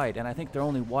bones are white, and I think they're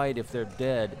only white if they're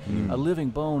dead. A living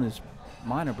bone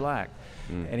mine are black.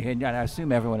 And I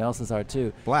assume everyone else's are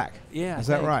too. Black. Yeah. Is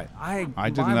that thanks. right? I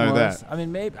didn't mine know was. that. I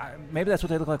mean, maybe that's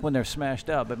what they look like when they're smashed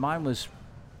up, but mine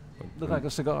looked like a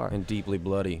cigar. And deeply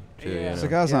bloody, too. Yeah. You know.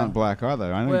 Cigars Yeah. aren't black, are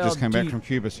they? I know you Well, just came back deep- from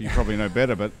Cuba, so you probably know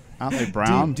better, but aren't they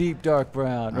brown? Deep dark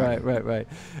brown. Okay. Right.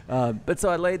 But so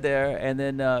I laid there, and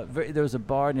then there was a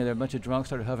bar near there. A bunch of drunks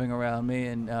started hovering around me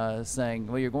and saying,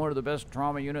 well, you're going to the best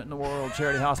trauma unit in the world,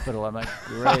 Charity Hospital. I'm like,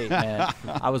 great, man.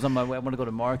 I was on my way. I want to go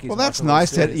to Marquis. Well, that's nice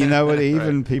that, you know what,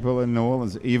 even people in New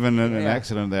Orleans, even in an Yeah.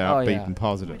 accident, they're Oh, upbeat yeah. and We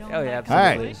positive. don't Oh, yeah, have that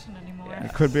absolutely. conversation anymore.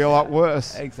 It could be a lot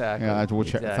worse. Exactly. Yeah, well,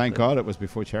 exactly. thank God it was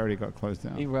before Charity got closed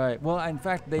down. You're right. Well, in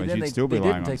fact, Otherwise they you'd still be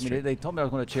didn't lying on take the me. street. They told me I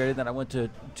was going to Charity. Then I went to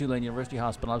Tulane University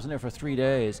Hospital. I was in there for 3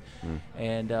 days,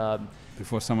 and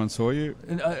Before someone saw you?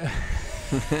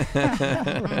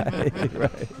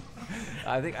 right.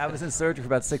 I think I was in surgery for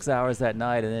about 6 hours that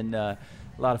night, and then a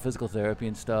lot of physical therapy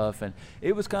and stuff. And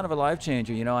it was kind of a life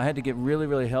changer. You know, I had to get really,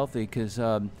 really healthy because,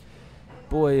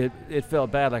 boy, it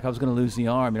felt bad. Like I was going to lose the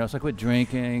arm. You know, so I quit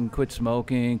drinking, quit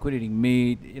smoking, quit eating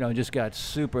meat. You know, and just got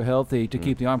super healthy to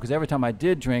keep the arm. Because every time I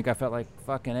did drink, I felt like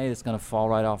fucking it's going to fall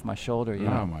right off my shoulder. You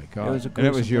know? Oh, my God. It was a And it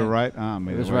was gruesome your thing. right arm.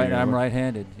 It was either way right. you I'm look.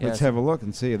 right-handed. Let's yes. have a look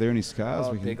and see. Are there any scars?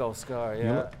 Oh, we can big old scar. you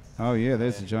Yeah. look- Oh, yeah,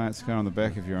 there's a giant scar on the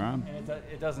back of your arm. And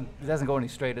it doesn't go any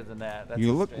straighter than that. That's You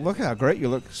as look straight. look how great you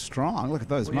look, strong. Look at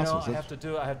those Well, you know, muscles.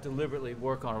 I have to deliberately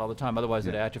work on it all the time. Otherwise,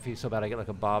 it Yeah. atrophies so bad I get like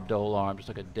a Bob Dole arm, just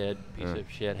like a dead piece Mm. of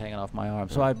shit hanging off my arm.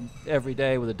 So I every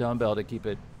day with a dumbbell to keep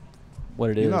it what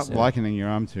it is. You're not yeah. likening your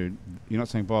arm to. You're not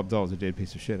saying Bob Dole's a dead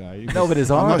piece of shit, are you? No, but his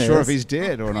I'm arm not sure is. if he's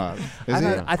dead or not. Is I he?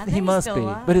 don't- I think he he's must still be,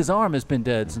 alive. but his arm has been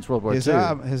dead since World War His II.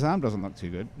 arm doesn't look too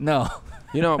good. No,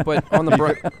 You know, but on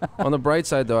the on the bright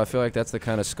side, though, I feel like that's the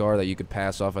kind of scar that you could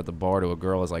pass off at the bar to a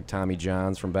girl as like Tommy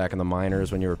Johns from back in the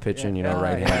minors when you were pitching, you know,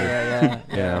 right-handed.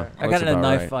 Yeah. Yeah, I looks got in a about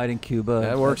knife right. fight in Cuba.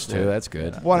 That works That's too. it. That's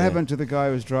good. What Yeah. happened to the guy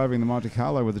who was driving the Monte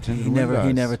Carlo with the tinted windows?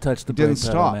 He never touched the He didn't brake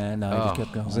pedal, stop. man. No, he just kept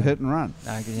It going. was a hit and run.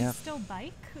 Yeah. Do you still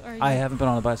bike? Or I you- haven't been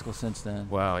on a bicycle since then.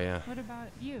 Wow, yeah. What about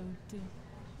you?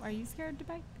 Are you scared to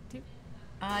bike too?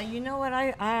 You know what?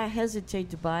 I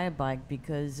hesitate to buy a bike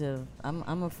because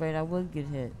I'm afraid I will get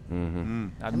hit. Mm-hmm.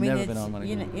 I've I mean, never it's, been on one.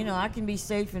 you know, I can be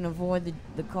safe and avoid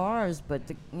the cars, but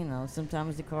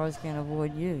sometimes the cars can't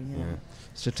avoid you. You know?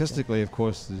 Statistically, of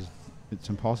course, it's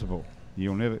impossible.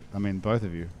 You'll never. I mean, both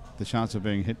of you. The chance of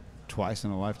being hit twice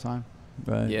in a lifetime.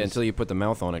 Right. Yeah, until you put the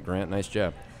mouth on it, Grant. Nice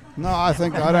job. No, I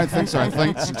don't think so. I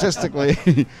think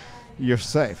statistically, you're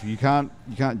safe. You can't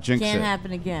jinx Can't it.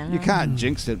 happen again. You huh? can't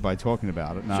jinx it by talking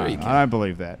about it. No, Sure you can. I don't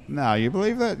believe that. No, you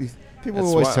believe that? People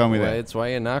That's always why, tell me well, that. It's why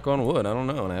you knock on wood. I don't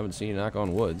know, and I haven't seen you knock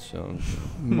on wood, so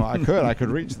Well, I could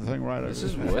reach the thing right this over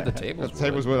is there. wood. The table's The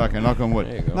table's wood. wood. I can knock on wood.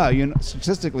 There you go. No,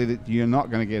 statistically, that you're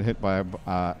not going to get hit by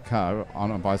a car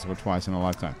on a bicycle twice in a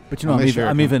lifetime. But you know, Unless you're a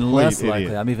I'm even complete less idiot.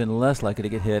 likely. I'm even less likely to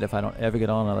get hit if I don't ever get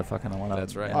on another fucking one.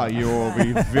 That's right. Oh, you will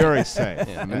be very safe.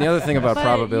 Yeah. And the other thing about But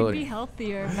probability. you'd be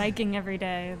healthier biking every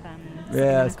day than Yeah, sitting in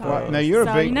I a suppose. car. Well, now you're a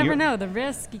so big- you never you're- know. The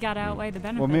risk, you got to outweigh the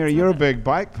benefits. Well, Mary, of you're a it. big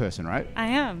bike person, right? I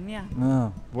am, yeah.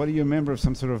 Oh. What are you a member of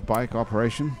some sort of bike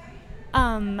operation?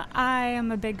 I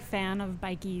am a big fan of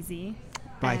Bike Easy.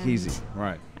 Bike and Easy,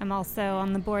 right. I'm also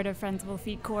on the board of Friends of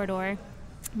Lafitte Corridor.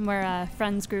 We're a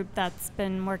friends group that's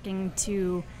been working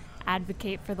to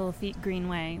advocate for the Lafitte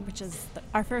Greenway, which is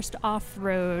our first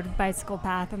off-road bicycle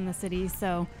path in the city.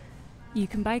 So you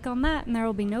can bike on that and there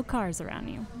will be no cars around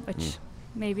you, which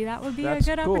maybe that would be That's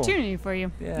a good cool. opportunity for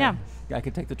you. Yeah. I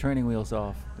could take the training wheels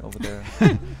off over there.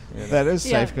 That is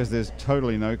Yeah. safe because there's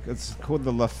totally no. It's called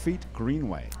the Lafitte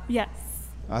Greenway. Yes.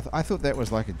 I thought that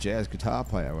was like a jazz guitar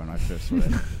player when I first saw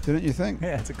it. Didn't you think?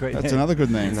 Yeah, it's a great That's name. another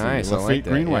good name. for Nice, you, I like Lafitte that,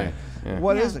 Greenway. yeah.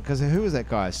 What Yeah. is it? Because who is that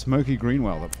guy? Smokey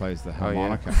Greenwell that plays the Oh, yeah.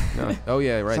 harmonica. No. Oh,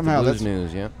 yeah, right. Somehow the Blues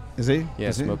that's- News, yeah. Is he? Yeah,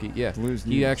 Is he? Smokey. Yeah. Blues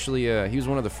He News. actually, he was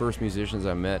one of the first musicians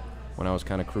I met when I was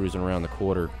kind of cruising around the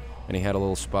quarter. And he had a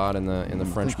little spot in the I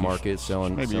French think you market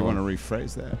selling. Maybe you want to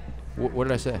rephrase that. What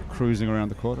did I say? Cruising around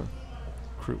the quarter.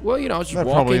 Well, you know, I was just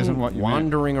That probably walking, isn't what you meant.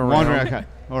 wandering around. Wandering, okay.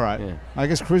 All right. Yeah. I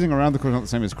guess cruising around the quarter is not the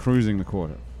same as cruising the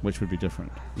quarter, which would be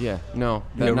different. Yeah, no,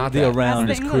 The that. around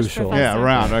That's is the English crucial. professor. Yeah,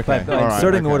 around. Okay. By All right,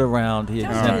 inserting the okay. word around, he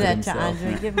Don't exempted do that to himself.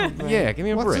 Andre. Give him a break. Yeah, give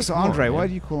me a What's break. this, Come on, Andre? man. Why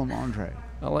do you call him Andre?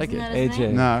 I like Isn't that it. his AJ.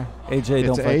 name? No. AJ, don't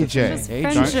It's fight the AJ. Just feeling.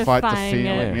 Don't fight the friendshipifying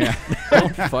feeling. it. Yeah.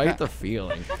 Don't fight the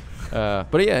feeling.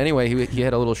 But yeah, anyway, he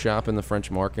had a little shop in the French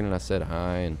market, and I said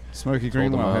hi. And Smokey told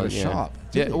him Greenwell had a yeah. shop.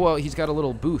 Yeah, didn't he? well, he's got a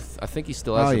little booth. I think he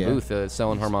still has Oh, a yeah. booth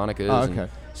selling harmonicas Oh, and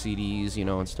okay. CDs, you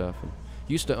know, and stuff. And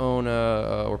he used to own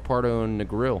or part own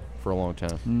Negril for a long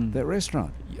time. That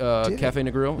restaurant. Did Cafe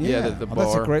Negril? Yeah, the Oh, bar.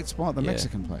 that's a great spot, the Yeah.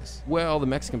 Mexican place. Well, the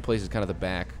Mexican place is kind of the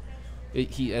back.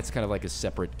 That's kind of like a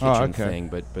separate Oh, kitchen okay. thing,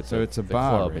 but So the, it's a the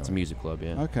bar, club. It's a really. music club,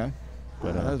 yeah. Okay.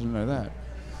 But, I didn't know that.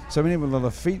 So we have the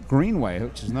Lafitte Greenway,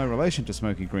 which is no relation to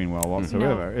Smokey Greenwell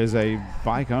whatsoever, is a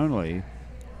bike-only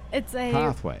It's a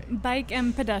pathway. bike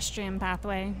and pedestrian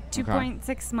pathway,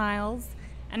 2.6 miles.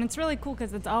 And it's really cool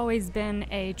because it's always been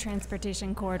a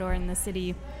transportation corridor in the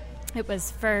city. It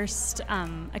was first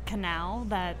a canal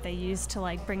that they used to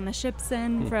like bring the ships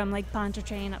in from Lake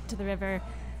Pontchartrain up to the river.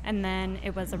 And then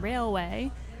it was a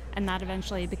railway, and that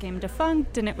eventually became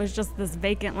defunct, and it was just this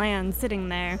vacant land sitting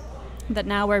there that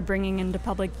now we're bringing into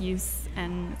public use,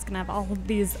 and it's going to have all of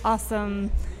these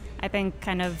awesome, I think,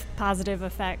 kind of positive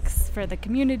effects for the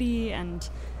community, and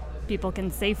people can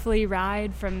safely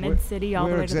ride from Mid-City all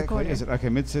the Where way to the exactly quarter. is it? Okay,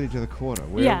 Mid-City to the quarter.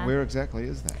 Where, Yeah. where exactly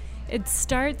is that? It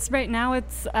starts right now,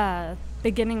 it's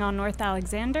beginning on North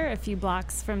Alexander, a few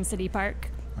blocks from City Park.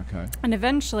 Okay. And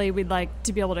eventually we'd like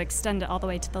to be able to extend it all the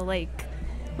way to the lake,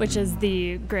 which is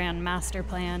the grand master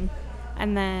plan.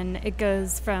 And then it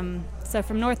goes from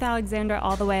North Alexander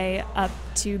all the way up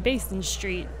to Basin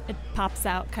Street. It pops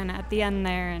out kind of at the end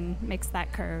there and makes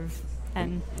that curve.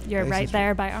 And you're Basin right Street.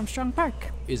 there by Armstrong Park.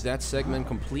 Is that segment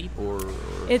complete, or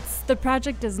The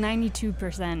project is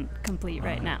 92% complete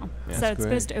right now. Yeah. So That's it's great.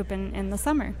 supposed to open in the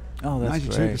summer. Oh, that's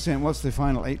 92%. great. What's the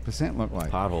final 8% look like?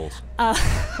 potholes?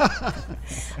 I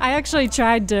actually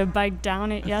tried to bike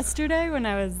down it yesterday when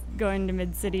I was going to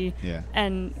Mid-City. Yeah.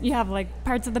 And you have like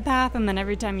parts of the path, and then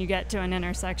every time you get to an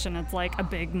intersection, it's like a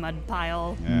big mud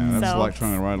pile. Yeah, that's so like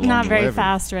trying to ride along not the very levee.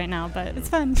 fast right now, but it's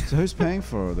fun. So who's paying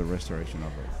for the restoration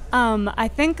of it? I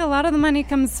think a lot of the money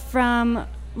comes from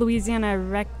Louisiana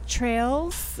Rec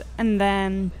Trails, and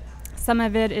then some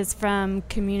of it is from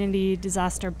Community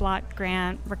Disaster Block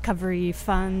Grant recovery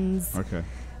funds, Okay.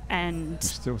 and You're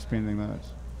still spending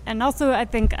those? also I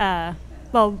think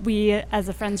we as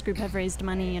a friends group have raised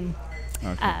money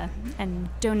Okay. and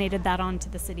donated that on to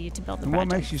the city to build the And what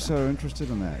project. makes you so interested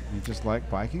in that? You just like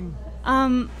biking?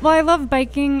 Well, I love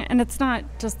biking, and it's not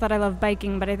just that I love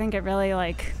biking, but I think it really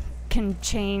like can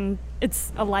change.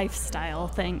 It's a lifestyle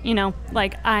thing, you know.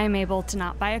 Like I'm able to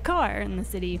not buy a car in the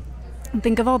city.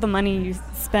 Think of all the money you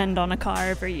spend on a car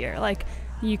every year. Like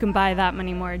you can buy that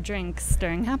many more drinks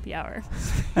during happy hour,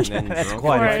 And then That's drunk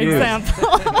quite for a few.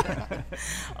 example.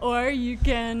 Or you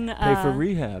can Pay for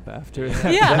rehab after Yeah.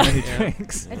 that many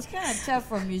drinks. It's kind of tough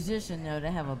for a musician, though, to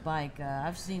have a bike.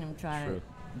 I've seen them try True. to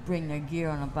bring their gear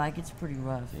on a bike. It's pretty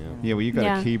rough. Yeah. you know. Yeah, well, you got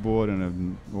Yeah. a keyboard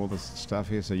and all this stuff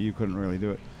here, so you couldn't really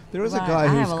do it. There is Right, a guy I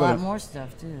who's have a got lot more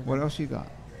stuff, too. What else you got?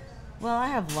 Well, I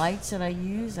have lights that I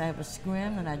use. I have a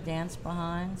scrim that I dance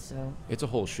behind. So It's a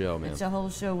whole show, man. it's a whole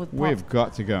show with We've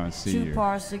got to go and see two you.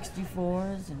 par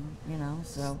 64s, and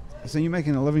so So you're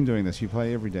making a living doing this? You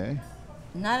play every day?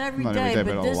 not every Not day, every day,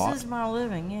 but but a this lot. is my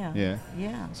living. Yeah. Yeah.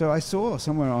 Yeah. So I saw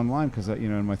somewhere online, because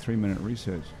in my 3-minute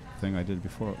research thing I did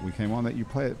before we came on, that you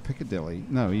play at Piccadilly.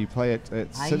 No, you play at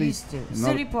I City. used to. not-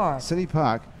 City Park. City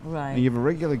Park. Right. And you have a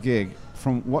regular gig.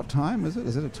 From what time is it?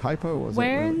 Is it a typo? Or is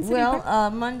Where it in City Well,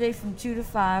 Park? Monday from 2 to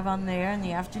 5, I'm there in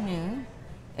the afternoon.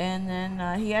 And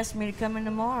then he asked me to come in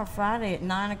tomorrow, Friday, at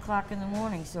 9 o'clock in the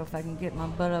morning. So if I can get my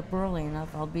butt up early enough,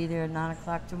 I'll be there at 9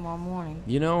 o'clock tomorrow morning.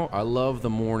 You know, I love the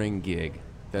morning gig.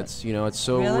 That's, you know, it's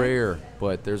so Really? rare.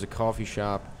 But there's a coffee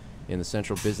shop in the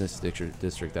Central Business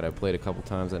District that I played a couple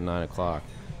times at 9 o'clock.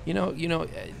 You know,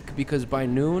 because by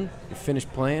noon you're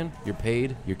finished playing, you're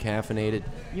paid, you're caffeinated.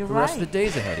 You're the rest of right. the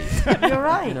day's ahead of you. You're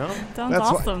right. You know? Sounds That's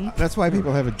awesome. that's why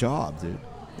people have a job, dude.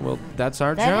 Well, that's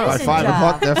our That job. By is a 5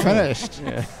 o'clock, job. they're finished.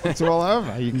 It's all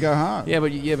over. You can go home. Yeah,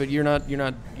 but you're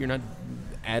not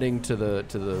adding to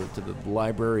the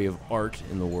library of art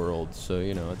in the world. So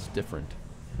you know it's different.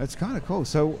 That's kind of cool.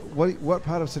 So, what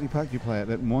part of City Park do you play at?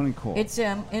 That morning call? It's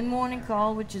in Morning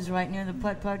Call, which is right near the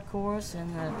Putt Putt course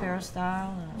and the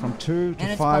Peristyle. From 2 to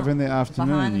and it's 5 in the afternoon.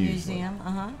 behind the usually. museum.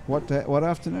 What day? What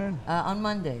afternoon? On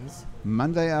Mondays.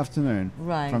 Monday afternoon.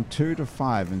 Right. From 2 to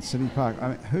 5 in City Park. I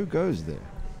mean, who goes there?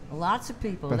 Lots of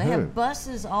people. But They who? have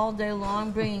buses all day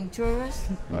long bringing tourists.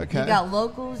 Okay. You got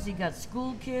locals. You got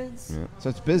school kids. Yeah. So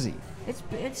it's busy.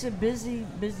 It's a busy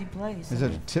place. Is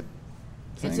it a tip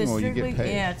It's thing, a or you strictly get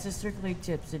paid? yeah. It's a strictly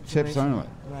tip situation. Tips only.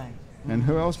 Right. And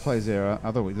who else plays there?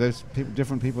 Other there's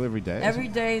different people every day. Every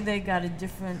day they got a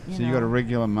different. So you got a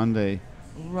regular Monday.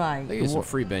 Right. They get some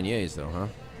free beignets though, huh?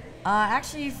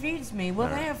 Actually, he feeds me. Well,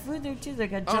 they have food there too. They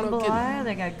got Oh, no kidding. jambalaya,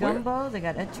 they got Where? gumbo, they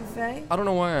got etouffee. I don't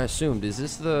know why I assumed. Is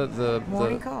this the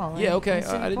Morning Call, Yeah, in- okay. in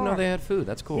City I didn't know Park. they had food.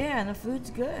 That's cool. Yeah, and the food's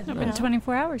good. you Open know.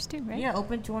 24 hours too, right? Yeah,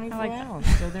 open 24 I like that. hours,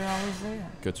 so they're always there.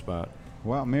 Good spot.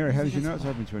 Wow, Mary, how did you know it's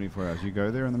open 24 hours? You go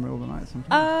there in the middle of the night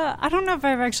sometimes? I don't know if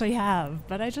I ever actually have,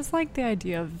 but I just like the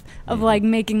idea of like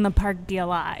making the park be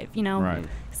alive, you know? Right.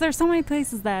 Because there's so many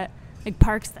places like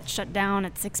parks that shut down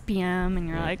at 6 p.m. and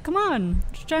you're like, come on,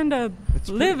 just trying to It's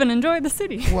live pretty- and enjoy the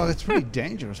city. Well, it's pretty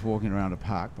dangerous walking around a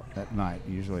park at night,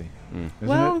 usually. Isn't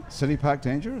Well- it? City Park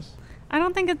dangerous? I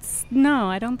don't think it's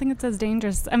as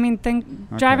dangerous. I mean,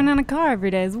 driving in a car every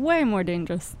day is way more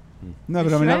dangerous. No, but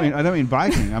You I sure? don't mean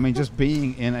biking. I mean just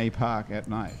being in a park at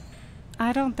night.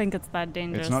 I don't think it's that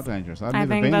dangerous. It's not dangerous. I've I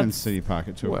never think been in that's- City Park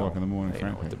at 2 o'clock in the morning, you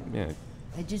know, frankly. yeah.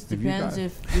 It just If you depends got-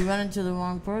 if you run into the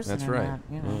wrong person That's or right. not.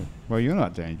 You know, Well, you're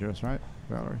not dangerous, right,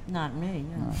 Valerie? not me.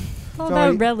 No. It's all Sorry.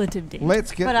 about relative danger.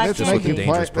 Let's But I let's can't make be. you play.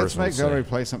 Dangerous Let's person make would say. Valerie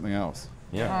play something else.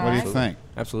 Yeah. All What do you right. think?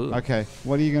 Absolutely. Okay,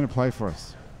 what are you going to play for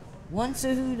us? Once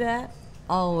a who dat,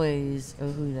 always a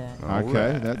who dat. All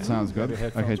Okay, right. that sounds good. Grab your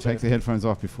headphones, Okay, take Jeff. the headphones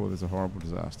off before there's a horrible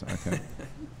disaster. Okay.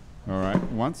 All right.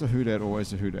 Once a hoodat,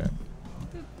 always a hoodat.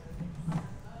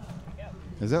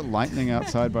 Is that lightning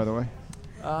outside, by the way?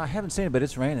 I haven't seen it, but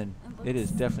it's raining. It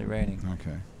is definitely raining.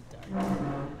 Okay.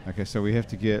 Okay, so we have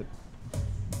to get.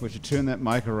 We should turn that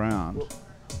mic around.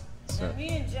 So, And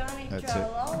me and Johnny That's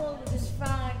travel it. all over this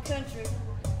fine country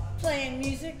playing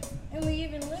music, and we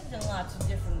even lived in lots of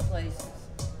different places.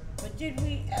 But did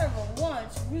we ever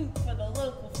once root for the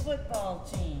local football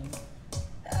team?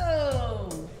 No.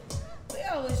 We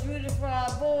always rooted for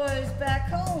our boys back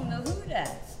home, the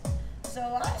Hoodats. So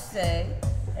I say,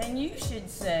 and you should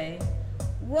say,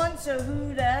 once a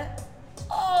Hoodat,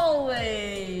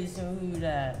 always a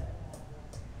Hoodat.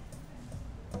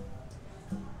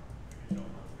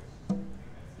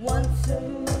 Once a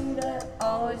Hoodat,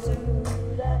 always a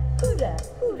Hoodat. Hoodat,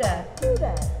 Hoodat,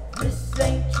 Hoodat. This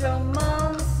ain't your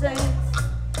mama's saints.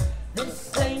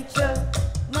 This ain't your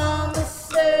mama's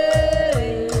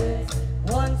saints.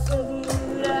 Once a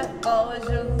Hoodat, always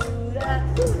a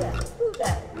Hoodat. Hoodat,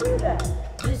 Hoodat,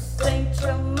 Hoodat. This ain't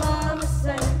your mama's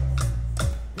saints.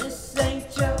 This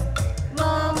ain't your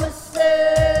mama's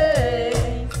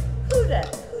saints. Hoodat,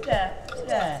 Hoodat,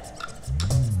 Hoodat.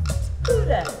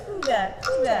 Hoodat, Hoodat,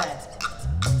 Hoodat.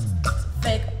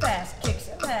 Fake a pass, kick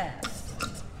some ass.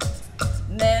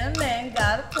 Man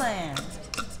got a plan.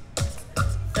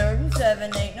 3rd and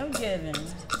 7, ain't no giving.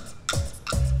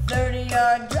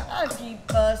 30-yard drive, keep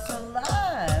us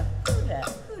alive.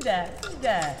 Hoodat, Hoodat,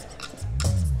 Hoodat.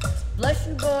 Bless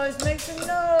you boys, make some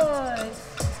noise.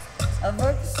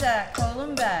 Avert the sack, hold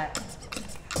 'em back.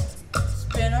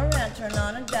 Spin around, turn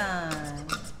on a dime.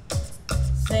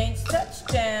 Saints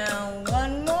touchdown,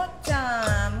 one more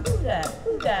time. Who dat,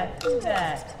 who dat, who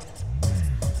dat?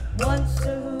 Once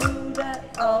a who dat,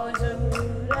 always a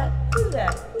who dat, who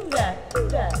dat, who dat, who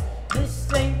dat?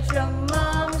 This ain't your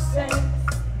mama's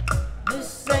saints.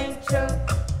 This ain't your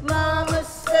mama's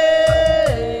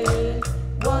saints.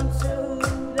 Once a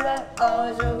who dat,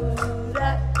 always a who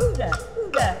dat, who dat,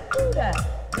 who dat, who dat?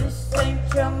 This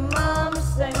ain't your mama's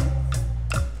saints.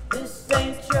 This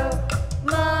ain't your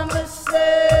mama's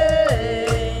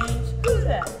saints. Who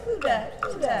dat, who dat,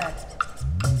 who dat?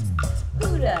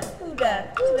 Who dat, who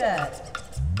dat, who dat?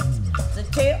 The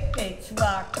tailgate's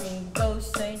rocking, go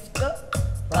Saints go.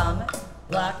 Vomit,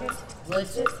 block it,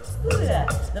 blitz it, who that?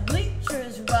 The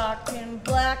bleachers rockin'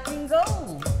 black and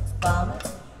gold. Bomb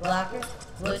it, block it,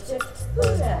 blitz it, who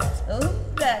that? The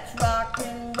who that's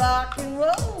rockin' rock and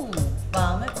roll.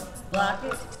 Bomb it, block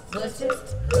it, blitz it,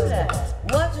 who that?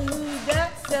 What's a who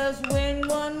that says win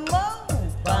one more?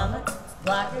 Bomb it,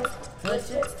 block it,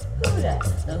 blitz it, who that?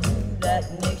 The who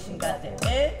that nation got the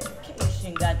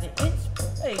education, got the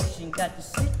inspiration, got the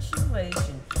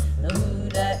situation. The who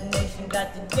that nation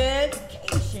got the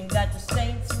dedication, got the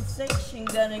same sensation,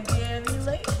 gonna give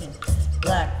elation.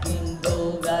 Black and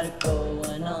gold got it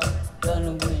going on,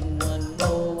 gonna win one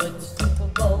more with the Super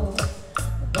Bowl.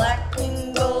 Black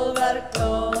and gold got it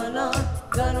going on,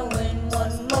 gonna win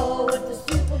one more with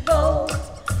the Super Bowl.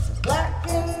 Black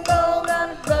and gold got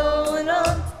it going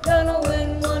on, gonna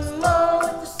win one more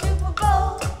with the Super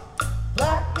Bowl.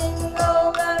 Black and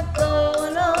gold got it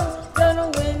going on, gonna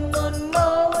win one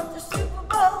more with the Super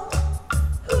Bowl.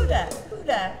 Who that? Who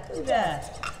that? Who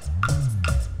that?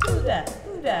 Who that?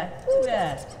 Who that? Who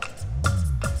that?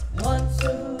 Once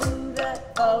a who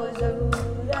that, always a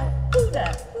who that. Who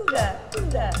that? Who that? Who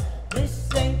that? This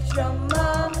ain't your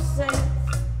mama says.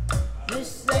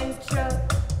 This ain't your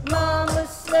mama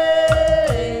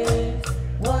says.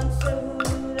 Once a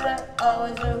who that,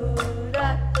 always a who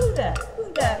that. Who that?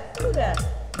 Who that? Who that?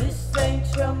 This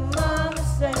ain't your mama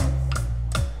says.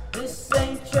 This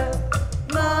ain't your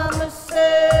mama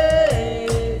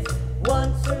says.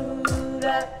 Once a who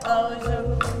that, always a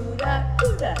who that.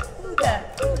 Who that? Who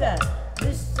that? Who that?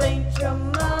 This ain't your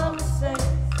mama says.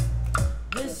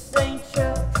 This ain't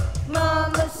your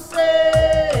mama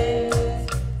says.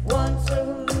 Once a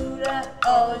who that,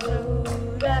 always a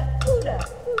who that. Who that?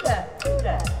 Who that? Who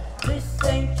that? This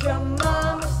ain't your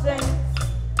mama says.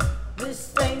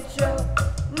 This ain't your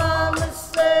mama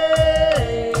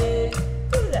says.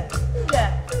 Who that? Who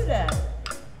that? Who that?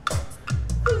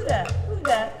 Who that? Who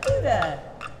that? Who that?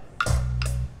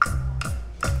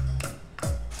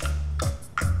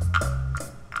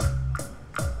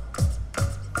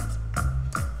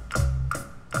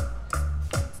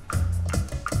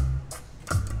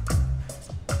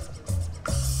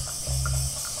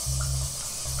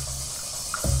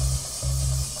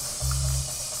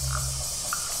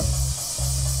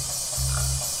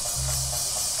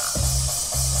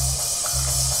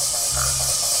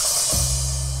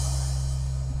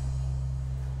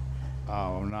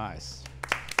 Oh, nice.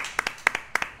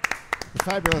 The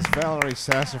fabulous Valerie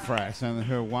Sassafras and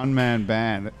her one-man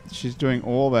band. She's doing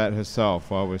all that herself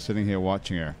while we're sitting here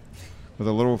watching her with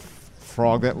a little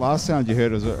frog. That last sound you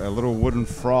heard was a little wooden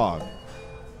frog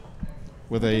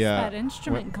with What's a. that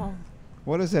instrument called?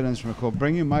 What is that instrument called?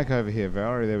 Bring your mic over here,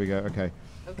 Valerie. There we go. Okay.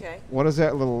 Okay. What is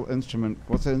that little instrument?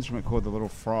 What's that instrument called? The little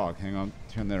frog. Hang on.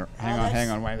 Turn that. Hang on. that's- Hang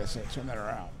on. Wait a sec. Turn that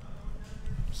around.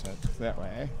 So it's that way.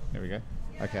 Eh? There we go.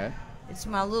 Okay. It's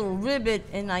my little ribbit,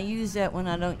 and I use that when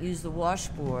I don't use the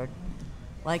washboard.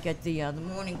 Like at the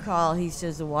morning call, he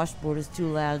says the washboard is too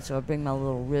loud, so I bring my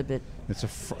little ribbit.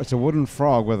 It's a wooden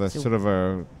frog with a So- sort of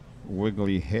a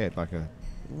wiggly head, like a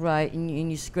Right, and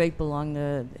you scrape along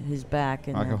his back.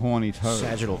 And like a horny toad.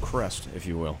 Sagittal crest, if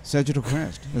you will. Sagittal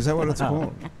crest. Is that what it's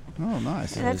called? Oh,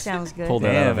 nice. Yeah, that sounds good. Pulled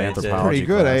that out of Damn, AJ. anthropology Pretty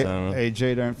good, class, eh? I don't know.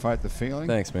 AJ, don't fight the feeling.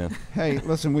 Thanks, man. Hey,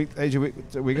 listen,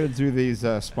 AJ, we got to do these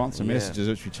sponsor Yeah. messages,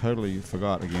 which we totally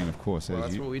forgot again, of course. Well, as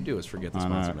that's you, what we do is forget the I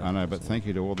sponsor know, but messages. thank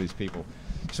you to all these people.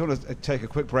 Just want to take a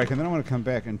quick break, and then I want to come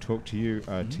back and talk to you,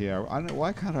 Tiara. I don't know,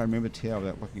 why can't I remember Tiara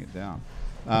without looking it down?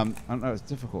 I don't know, it's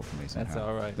difficult for me somehow. That's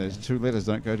all right, Those man. two letters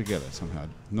don't go together somehow.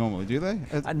 Normally, do they? No,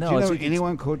 do you know it's-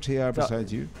 anyone called Tiara So-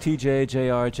 besides you? TJ,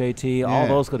 JR, JT, all Yeah,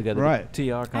 those go together. right.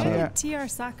 TR I kind had Yeah. a TR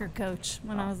soccer coach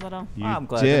when I was little. You I'm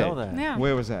glad did. to know that. Yeah.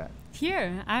 Where was that?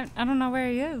 Here, I don't know where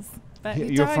he is, but he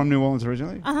You're taught from New Orleans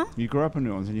originally? Uh-huh. You grew up in New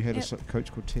Orleans and you had a Yep.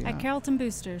 coach called Tiara. at Carrollton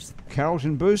Boosters.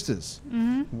 Carrollton Boosters.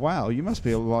 Mm-hmm. Wow, you must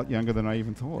be a lot younger than I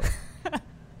even thought.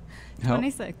 How-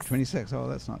 26. 26. Oh,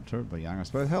 that's not terribly young, I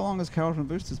suppose. How long has Carrollton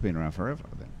Boosters been around? Forever,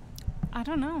 then? I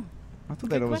don't know. I thought Good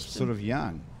that it was question. sort of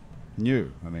young.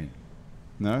 New, I mean.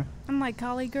 No? I'm like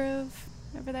Holly Grove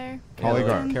over there. Holly Carrollton.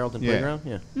 Grove. Carrollton Yeah. Playground?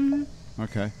 Yeah. Mm-hmm.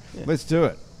 Okay. Yeah. Let's do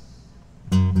it.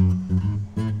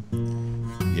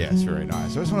 Yes, very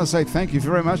nice. I just want to say thank you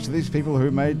very much to these people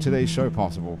who made today's show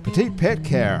possible. Petite Pet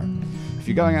Care. If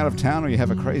you're going out of town or you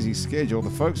have a crazy schedule, the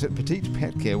folks at Petite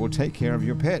Pet Care will take care of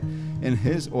your pet in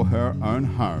his or her own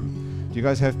home. Do you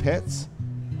guys have pets?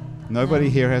 Nobody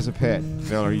here has a pet.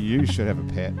 Valerie, you should have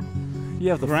a pet. You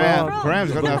have the Graham, frog.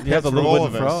 Graham's got enough You have pets the for little all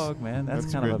of wooden us. frog, man.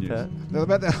 That's kind of a good pet. news. Now,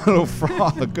 about that little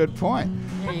frog, good point.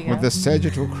 There you go. With the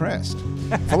sagittal crest.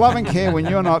 For loving care when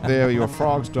you're not there, your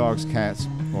frogs, dogs, cats,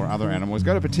 or other animals,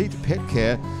 go to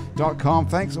petitepetcare.com.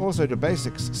 Thanks also to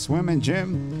Basics Swim and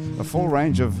Gym, a full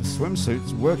range of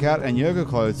swimsuits, workout and yoga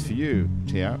clothes for you,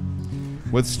 Tiara.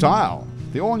 With style,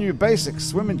 the all-new Basics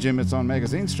Swim and Gym. It's on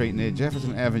Magazine Street near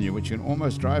Jefferson Avenue, which you can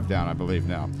almost drive down, I believe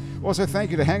now. Also,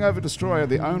 thank you to Hangover Destroyer,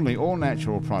 the only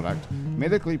all-natural product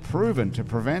medically proven to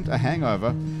prevent a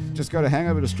hangover. Just go to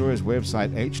Hangover Destroyer's website,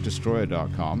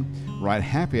 hdestroyer.com, write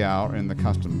happy hour in the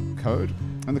custom code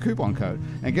and the coupon code,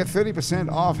 and get 30%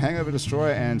 off Hangover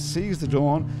Destroyer and seize the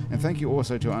dawn. And thank you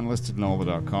also to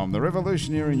unlistednola.com, the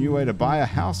revolutionary new way to buy a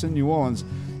house in New Orleans.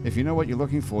 If you know what you're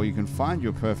looking for, you can find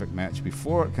your perfect match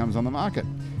before it comes on the market.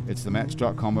 It's the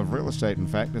match.com of real estate, in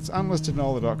fact. It's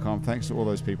unlistednola.com. Thanks to all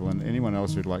those people and anyone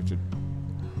else who'd like to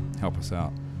help us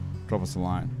out. Drop us a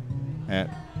line at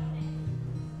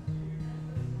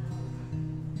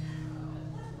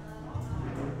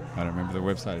I don't remember the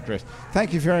website address.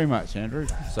 Thank you very much, Andrew.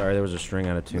 Sorry, there was a string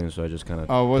out of tune, so I just kind of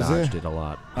was dodged there? it a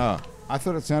lot. Oh, I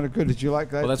thought it sounded good. Did you like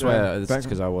that? Well, that's why background? it's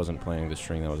because I wasn't playing the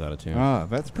string that was out of tune. Oh,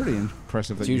 that's pretty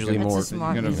impressive. It's that usually you can, more. That's a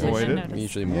smart you can avoid decision. it.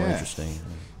 Usually more Yeah. interesting.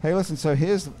 Hey, listen, so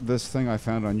here's this thing I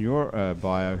found on your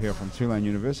bio here from Tulane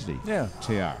University. Yeah.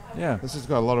 TR. Yeah. This has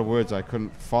got a lot of words I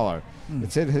couldn't follow. It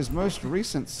said his most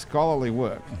recent scholarly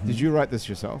work. Did you write this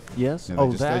yourself? Yes. Yeah, they Oh,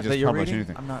 just- they that just that you're publish reading?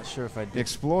 anything. I'm not sure if I did.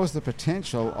 Explores the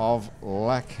potential of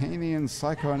Lacanian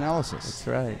psychoanalysis. That's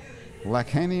right.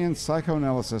 Lacanian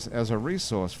psychoanalysis as a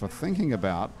resource for thinking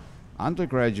about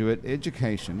undergraduate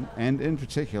education and, in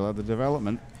particular, the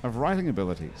development of writing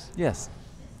abilities. Yes.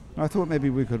 I thought maybe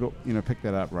we could, pick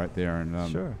that up right there and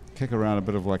Sure. kick around a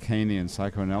bit of Lacanian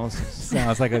psychoanalysis.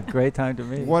 Sounds like a great time to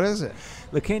me. What is it?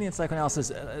 Lacanian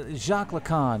psychoanalysis. Jacques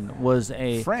Lacan was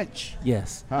a French.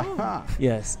 yes. Ha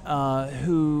Yes,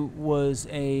 who was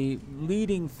a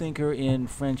leading thinker in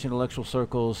French intellectual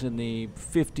circles in the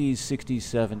 50s, 60s,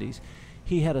 70s.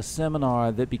 He had a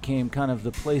seminar that became kind of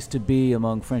the place to be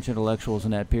among French intellectuals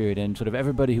in that period, and sort of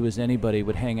everybody who was anybody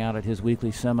would hang out at his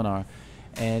weekly seminar.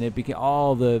 And it became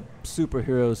all the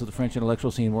superheroes of the French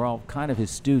intellectual scene were all kind of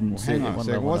his students. Hang at on a one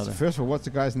second. level or First of all, what's the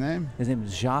guy's name? His name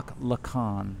is Jacques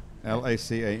Lacan.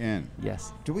 Lacan.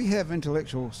 Yes. Do we have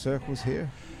intellectual circles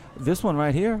here? This one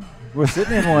right here. We're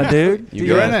sitting in one, dude. You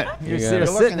You're got in it. it. You're You got sitting it.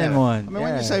 You're looking in at it. one. I mean, when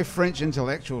Yeah. you say French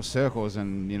intellectual circles,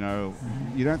 and you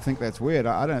don't think that's weird.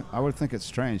 I would think it's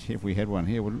strange if we had one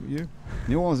here, wouldn't you?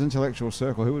 New Orleans intellectual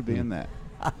circle. Who would be in that?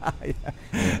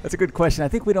 That's a good question. I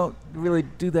think we don't really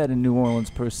do that in New Orleans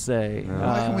per se.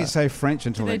 Why can we say French Do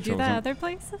they intellectuals? do that other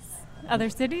places? Other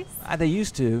cities? They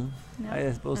used to. No.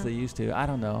 I suppose Oh. they used to. I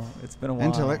don't know. It's been a while.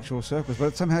 Intellectual circles,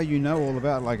 but somehow you know all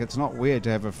about. Like, it's not weird to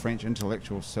have a French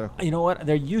intellectual circle. You know what?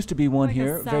 There used to be one Like a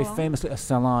here, very salon? famously, a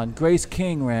salon. Grace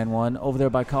King ran one over there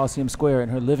by Coliseum Square in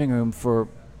her living room for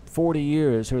 40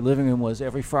 years. Her living room was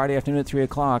every Friday afternoon at 3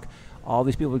 o'clock. All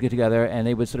these people would get together and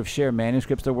they would sort of share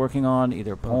manuscripts they're working on,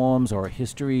 either poems or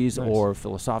histories Nice. or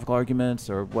philosophical arguments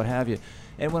or what have you.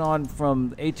 It went on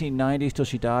from 1890s till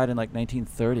she died in like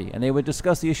 1930. And they would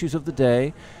discuss the issues of the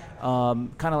day, kind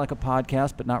of like a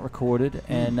podcast, but not recorded.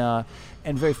 And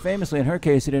very famously, in her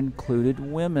case, it included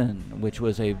women, which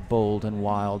was a bold and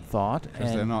wild thought. Because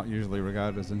And they're not usually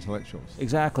regarded as intellectuals.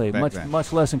 exactly, back much then.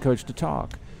 much less encouraged to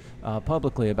talk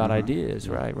publicly about ideas.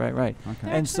 Right. Okay.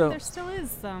 There And so, there still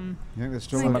is some. You think there's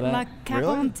still Some a- of La that.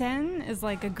 Quarantaine is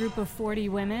like a group of 40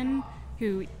 women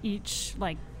who each,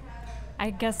 like, I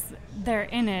guess they're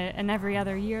in it, and every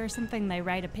other year or something, they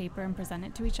write a paper and present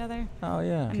it to each other. oh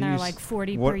yeah. And Can there you are like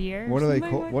 40 what, per year. What do they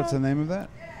something call? like What's that. the name of that?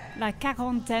 La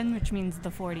Quarantaine, which means the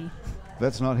 40.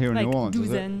 That's not here in Like New Orleans,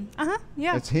 is it? douzaine.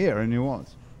 Yeah. It's here in New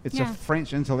Orleans. It's a Yeah.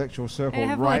 French intellectual circle I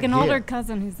have right like an here. older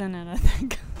cousin who's in it, I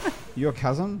think. Your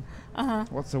cousin? Uh-huh.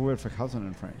 What's the word for cousin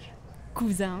in French?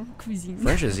 Cousin, cousine.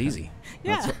 French is easy.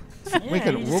 Yeah. We'll be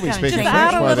speaking Just French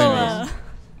add a by little. then.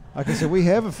 Okay, so we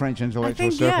have a French intellectual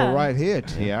think, circle yeah. right here,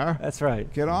 TR. That's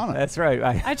right. Get on it. That's right.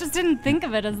 I just didn't think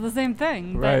of it as the same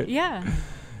thing. Right. But yeah.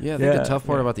 Yeah, I think Yeah, the tough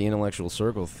part yeah. about the intellectual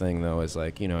circle thing, though, is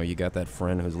like, you got that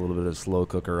friend who's a little bit of a slow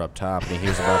cooker up top, and he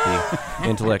hears about the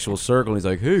intellectual circle, and he's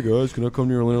like, hey, guys, can I come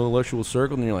to your intellectual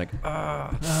circle? And you're like,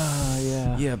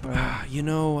 Yeah. yeah, but, I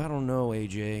don't know,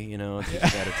 AJ, it's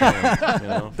just out of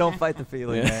town, Don't fight the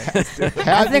feeling, man.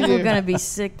 How I think do we're you- going to be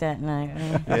sick that night.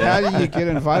 Right? How do you get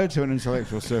invited to an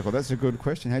intellectual circle? That's a good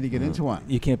question. How do you get into one?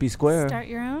 You can't be square. Start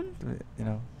your own? You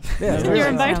know. Yeah, You're really.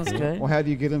 invited. Sounds good. Well, how do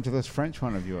you get into this French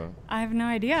one of yours? I have no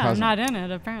idea. Cousin. I'm not in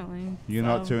it, apparently. You're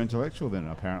not So- too intellectual then,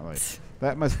 apparently.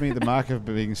 That must be the mark of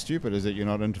being stupid, is that you're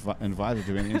not invited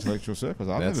to any intellectual circles.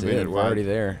 I've That's never been it. We're already invited.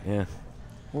 there, yeah.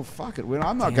 Well, fuck it.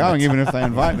 I'm not going even if they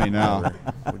invite me now.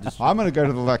 I'm going to go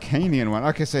to the Lacanian one.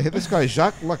 Okay, so this guy,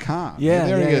 Jacques Lacan. Yeah,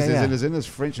 there he is. yeah. He's in his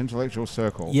French intellectual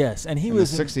circle. Yes, and he in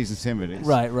was the 60s and 70s.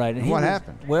 Right. And what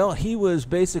happened? Well, he was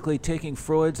basically taking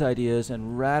Freud's ideas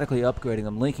and radically upgrading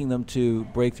them, linking them to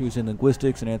breakthroughs in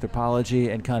linguistics and anthropology,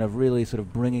 and kind of really sort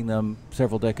of bringing them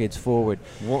several decades forward.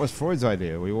 What was Freud's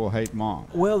idea? We all hate mom.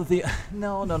 Well,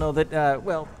 no.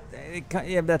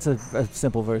 That's a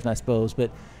simple version, I suppose.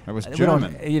 But It was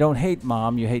German. you don't hate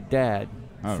mom, you hate dad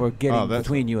for getting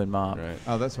between you and mom. Right.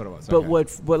 Oh, that's what it was. But okay. what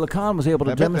Lacan was able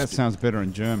to I bet that demonstrate. sounds better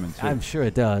in German too. I'm sure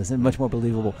it does, and much more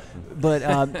believable. But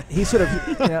he sort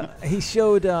of, he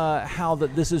showed how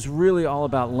that this is really all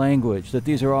about language. That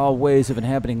these are all ways of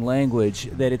inhabiting language.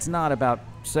 That it's not about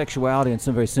sexuality in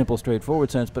some very simple,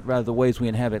 straightforward sense, but rather the ways we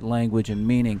inhabit language and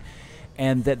meaning,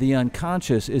 and that the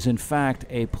unconscious is in fact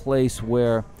a place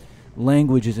where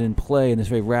language is in play in this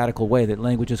very radical way, that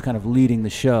language is kind of leading the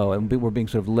show, and we're being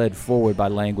sort of led forward by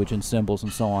language and symbols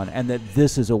and so on, and that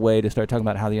this is a way to start talking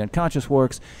about how the unconscious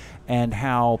works and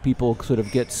how people sort of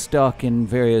get stuck in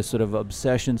various sort of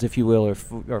obsessions, if you will,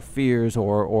 or fears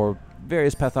or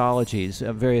various pathologies,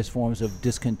 various forms of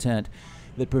discontent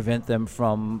that prevent them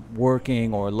from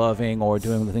working or loving or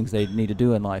doing the things they need to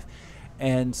do in life.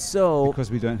 And so...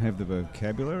 Because we don't have the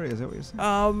vocabulary? Is that what you're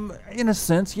saying? In a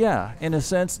sense, yeah. In a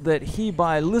sense that he,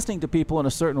 by listening to people in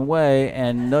a certain way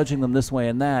and nudging them this way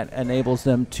and that, enables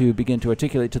them to begin to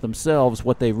articulate to themselves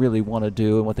what they really want to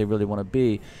do and what they really want to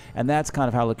be. And that's kind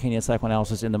of how Lacanian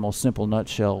psychoanalysis, in the most simple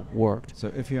nutshell, worked.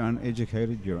 So if you're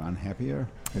uneducated, you're unhappier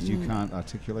because you can't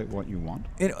articulate what you want?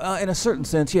 In a certain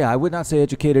sense, yeah. I would not say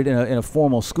educated in a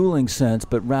formal schooling sense,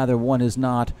 but rather one who's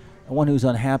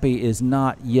unhappy is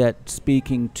not yet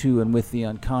speaking to and with the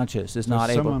unconscious, is not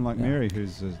able. Someone like Mary,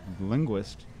 who's a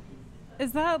linguist.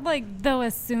 Is that like, though,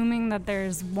 assuming that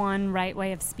there's one right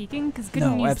way of speaking? Because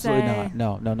couldn't No, you absolutely say...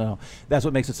 not. No. That's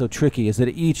what makes it so tricky, is that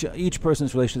each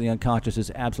person's relation to the unconscious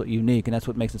is absolutely unique, and that's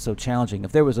what makes it so challenging.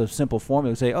 If there was a simple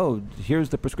formula, say, oh, here's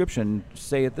the prescription,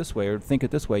 say it this way or think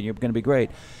it this way, you're going to be great.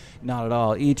 Not at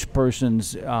all. Each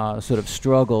person's sort of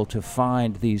struggle to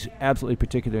find these absolutely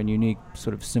particular and unique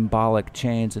sort of symbolic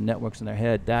chains and networks in their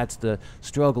head, that's the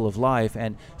struggle of life,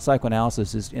 and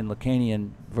psychoanalysis is, in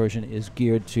Lacanian version, is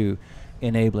geared to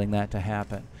enabling that to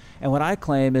happen. And what I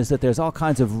claim is that there's all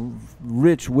kinds of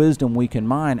rich wisdom we can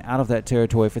mine out of that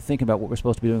territory for thinking about what we're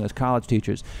supposed to be doing as college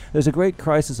teachers. There's a great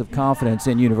crisis of confidence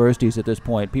in universities at this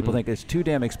point. People think it's too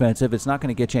damn expensive, it's not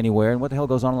going to get you anywhere, and what the hell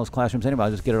goes on in those classrooms anyway?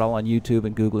 I'll just get it all on YouTube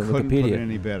and Google and Couldn't Wikipedia. put it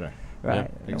any better. Right.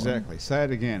 Exactly. Say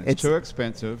it again. It's too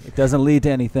expensive. It doesn't lead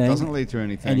to anything. Doesn't lead to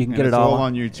anything. And you can get it's it all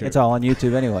on YouTube. It's all on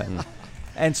YouTube anyway.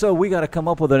 And so we got to come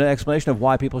up with an explanation of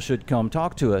why people should come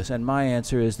talk to us. And my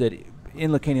answer is that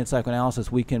in Lacanian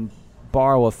psychoanalysis, we can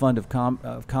borrow a fund of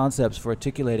concepts for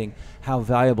articulating how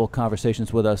valuable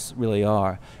conversations with us really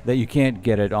are, that you can't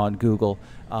get it on Google,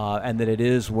 and that it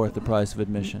is worth the price of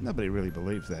admission. Nobody really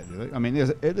believes that, do they? I mean,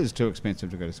 it is too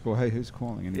expensive to go to school. Hey, who's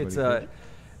calling? Anybody? It's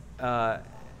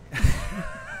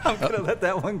I'm going to let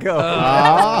that one go.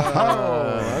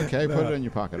 Okay, put it in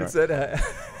your pocket. It said,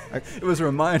 it was a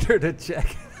reminder to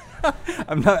check.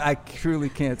 I truly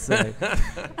can't say.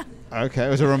 Okay, it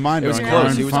was a reminder. It was on close.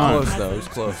 your own He was phone. close, though. It was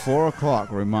close. 4 o'clock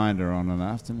reminder on an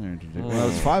afternoon to do. Well,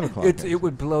 it's 5 o'clock. It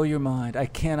would blow your mind. I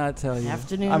cannot tell you.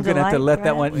 Afternoon I'm going to have to delight, let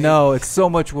that right? one. No, it's so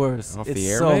much worse. Off it's the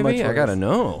air, so maybe? much worse. I gotta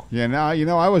know. Yeah, now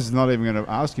I was not even going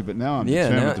to ask you, but now I'm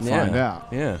determined to find out.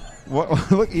 Yeah. What,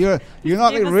 look, you're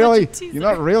not gave us really such a teaser. you're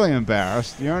not really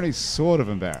embarrassed. You're only sort of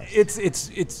embarrassed.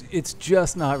 It's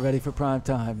just not ready for prime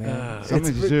time, man.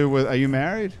 Something to do with? Are you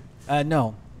married?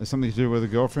 No. There's something to do with a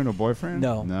girlfriend or boyfriend?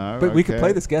 No. No. But we could okay.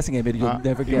 play this guessing game, but you'll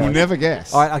never guess. You'll never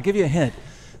guess. All right, I'll give you a hint.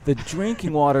 The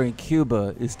drinking water in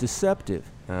Cuba is deceptive.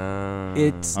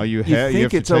 It's Oh, you think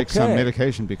have to it's take some okay.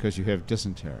 medication because you have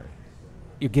dysentery.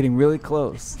 You're getting really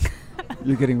close.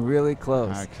 You're getting really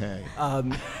close. Okay. I'm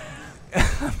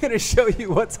going to show you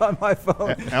what's on my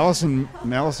phone. Alison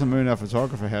Moon, our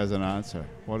photographer, has an answer.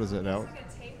 What is it, Al?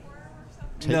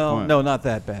 No, not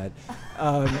that bad.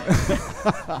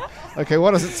 Okay,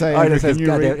 what does it say? All right, Andrew? it says, Can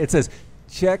you read? it says,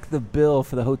 check the bill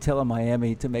for the hotel in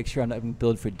Miami to make sure I'm not being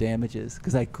billed for damages,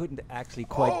 because I couldn't actually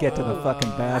quite get to the fucking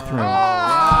bathroom.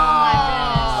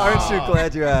 Aren't you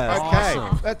glad you asked?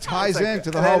 Okay, that ties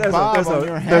into the Hey, whole there's a- barb there's on a-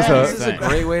 your there's hand. a- This is a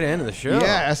great way to end the show.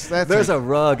 Yes, that's There's a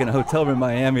rug in a hotel room in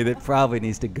Miami that probably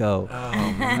needs to go.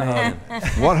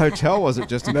 What hotel was it,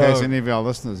 just in No. case any of our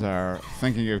listeners are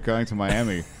thinking of going to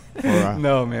Miami? For,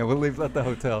 No, man, let the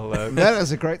hotel alone. That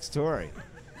is a great story.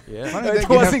 Yeah. Funny It that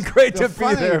you wasn't have- great the to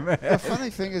be there, man. The funny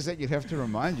thing is that you'd have to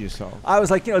remind yourself. I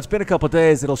was like, it's been a couple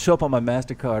days. It'll show up on my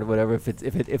MasterCard or whatever.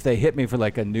 If they hit me for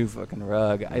like a new fucking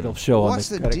rug, it'll show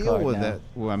What's on the the credit deal card with now. that?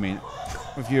 Well, I mean,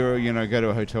 if you're, go to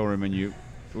a hotel room and you,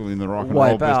 in the rock and roll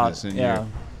Wipe out, business, and yeah. you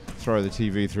throw the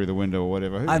TV through the window or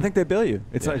whatever. I think they bill you.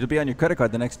 It'll be on your credit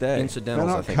card the next day. they're Incidentals,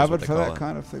 I not think covered is for what they that call it.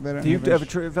 kind of thing. They don't Do you have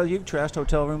ever you've trashed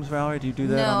hotel rooms, Valerie? Do you do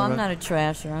that? No, on I'm the not a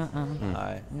trasher.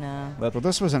 Aye. No. Well,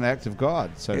 this was an act of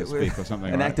God, so to speak, or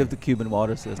something. An right? act of the Cuban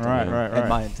water system. Right, and, right, and right.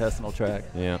 my intestinal tract.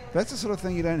 Yeah. That's the sort of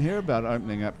thing you don't hear about,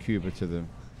 opening up Cuba to the,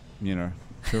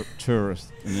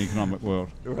 tourists in the economic world.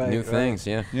 Right, New right. things,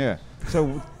 yeah. Yeah.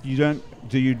 So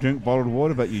do you drink bottled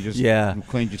water, but you just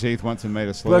cleaned your teeth once and made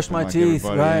a slurp? Brush my like teeth.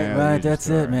 everybody? Right, Yeah, right. you That's just-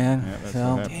 it, all right. man. Yeah, that's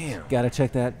So what happens. gotta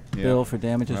check that Yeah. bill for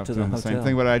damages I've to the done hotel. same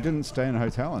thing, but I didn't stay in a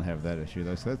hotel and have that issue,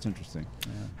 though, so that's interesting.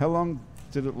 How long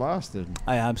did it last?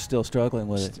 I'm still struggling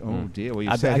with it. Oh, dear. Well, you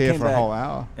I sat here came for a back- whole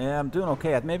hour. Yeah, I'm doing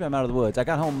okay. Maybe I'm out of the woods. I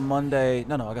got home Monday.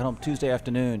 No, I got home Tuesday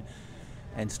afternoon,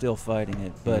 and still fighting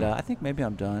it. But I think maybe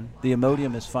I'm done. The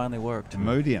Imodium has finally worked.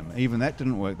 Imodium. Even that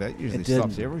didn't work. That usually It didn't.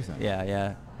 stops everything. Yeah,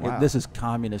 yeah. Wow. This is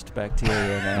communist bacteria,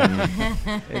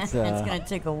 man. It's going to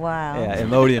take a while. Yeah,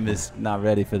 Imodium is not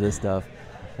ready for this stuff.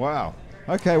 Wow.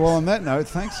 Okay, well, on that note,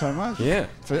 thanks so much. Yeah.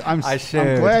 I'm I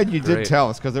shared. glad you did Great. tell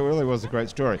us, because it really was a great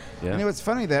story. Yeah. It's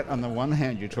funny that on the one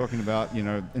hand you're talking about,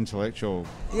 intellectual.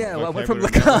 Yeah, well, I went from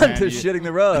vocabulary, on the Lacan other to hand, shitting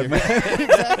the rug, man.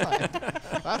 Exactly.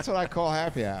 That's what I call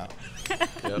happy hour.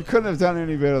 You couldn't have done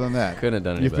any better than that. Couldn't have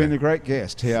done any You've better. been a great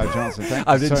guest, T.R. Johnson. Thank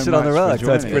I you didn't so sit on the much rug, for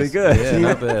so that's joining pretty us. good.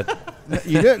 Yeah, not bad.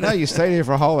 You didn't. No, you stayed here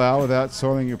for a whole hour without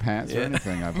soiling your pants or Yeah.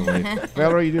 anything, I believe.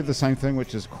 Valerie, you did the same thing,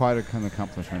 which is quite an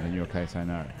accomplishment in your case, I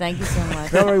know. Thank you so much.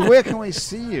 Valerie, where can we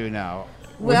see you now?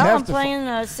 We Well, have I'm to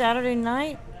playing Saturday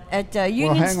night at Union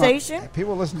Well, hang on. Station.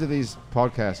 People listen to these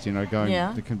podcasts, going.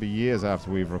 Yeah. It can be years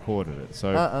after we've recorded it. So,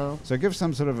 Uh-oh. so give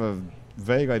some sort of a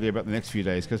vague idea about the next few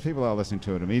days, because people are listening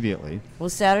to it immediately. Well,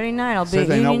 Saturday night I'll be So at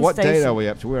they know Union what Station. date are we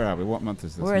up to? Where are we? What month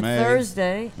is this? We're at May.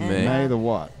 Thursday. And, May. May the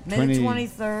what? May the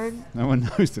 23rd. No one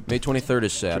knows the May 23rd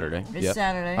is Saturday. It's Yep.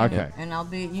 Saturday. Okay. And I'll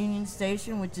be at Union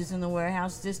Station, which is in the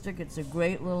Warehouse District. It's a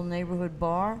great little neighborhood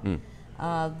bar.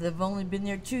 They've only been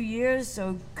there 2 years,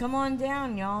 so come on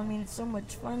down, y'all. I mean, it's so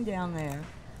much fun down there.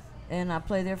 And I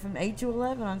play there from 8 to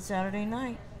 11 on Saturday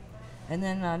night. And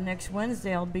then next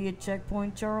Wednesday, I'll be at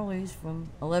Checkpoint Charlie's from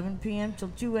 11 p.m. till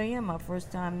 2 a.m., my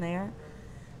first time there.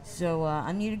 So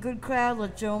I need a good crowd.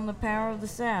 Let's show them the power of the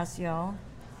sass, y'all.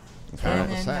 Power of And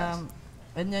the then, sass.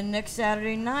 and then next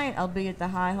Saturday night, I'll be at the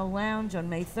Hi Ho Lounge on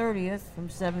May 30th from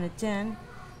 7 to 10.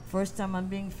 First time I'm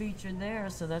being featured there,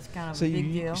 so that's kind of So a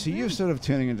big deal. you're sort of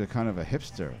turning into kind of a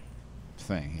hipster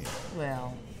thing here.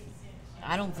 Well,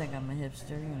 I don't think I'm a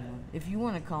hipster, if you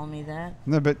want to call me that.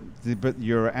 No, but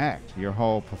your act, your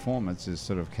whole performance is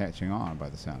sort of catching on by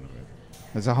the sound of it.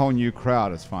 There's a whole new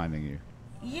crowd is finding you.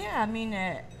 Yeah, I mean,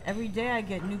 every day I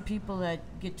get new people that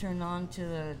get turned on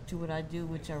to what I do,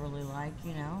 which I really like,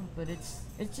 But it's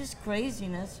just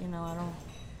craziness, I don't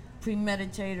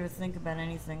premeditate or think about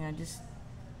anything. I just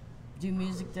do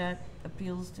music that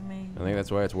appeals to me. I think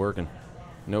that's why it's working.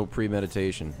 No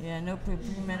premeditation. Yeah, no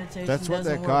premeditation. That's what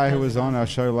doesn't that work, guy who does was it? on our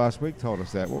show last week told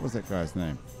us that. What was that guy's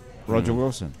name? Roger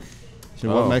Wilson.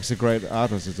 So Oh. what makes a great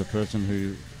artist is a person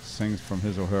who sings from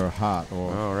his or her heart,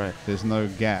 or Oh, right. there's no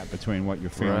gap between what you're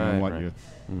feeling and Right, what right. you're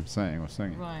saying or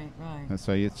singing. Right, right. And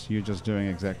so you're just doing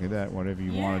exactly that, whatever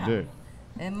you want to do.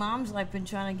 And Mom's been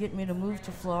trying to get me to move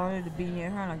to Florida to be near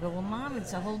her, and I go, well, Mom,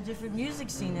 it's a whole different music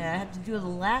scene there. I have to do the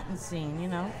Latin scene,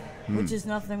 which is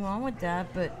nothing wrong with that,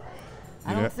 but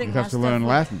I don't think you'd my have to stuff learn would-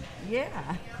 Latin. Yeah.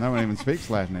 No one even speaks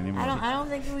Latin anymore. I don't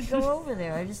think it would go over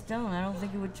there. I just don't. I don't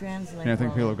think it would translate. I think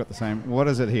well. people have got the same. What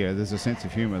is it here? There's a sense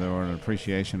of humor or an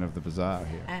appreciation of the bizarre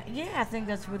here. Yeah, I think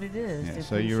that's what it is. Yeah, the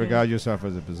so you appreciation. regard yourself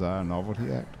as a bizarre novelty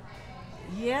act?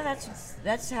 Yeah,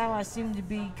 that's how I seem to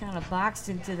be kind of boxed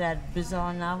into that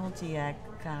bizarre novelty act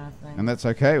kind of thing. And that's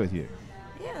okay with you?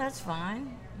 Yeah, that's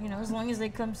fine. As long as they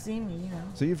come see me,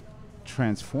 So you've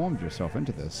transformed yourself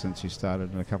into this since you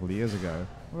started a couple of years ago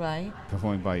Right.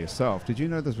 performing by yourself. Did you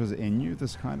know this was in you,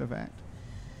 this kind of act?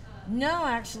 No,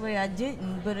 actually, I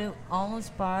didn't, but it all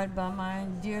inspired by my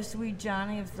dear sweet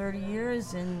Johnny of 30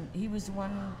 years, and he was the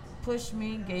one who pushed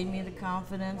me, gave me the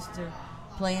confidence to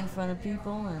play in front of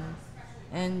people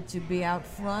and to be out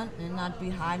front and not be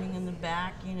hiding in the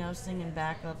back, singing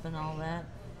backup and all that.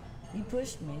 He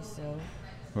pushed me, so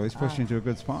Well, he's pushed you into a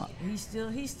good spot. he's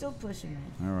still pushing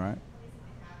me. All right.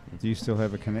 Do you still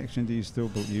have a connection? Do you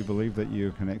still you believe that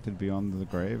you're connected beyond the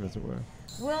grave, as it were?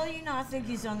 Well, I think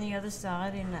he's on the other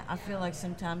side, and I feel like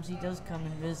sometimes he does come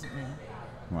and visit me,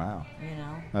 Wow. you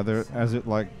know. Are there, So- is it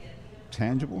like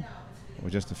tangible, or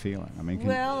just a feeling? I mean,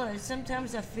 Well,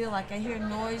 sometimes I feel like I hear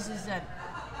noises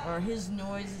or his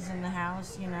noises in the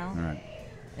house, you know. all right.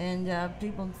 And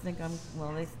people think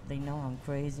they know I'm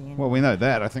crazy. Well, we know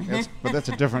that. I think that's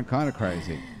a different kind of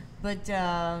crazy. But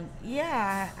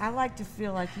yeah, I like to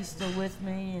feel like he's still with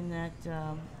me, and that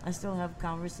I still have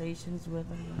conversations with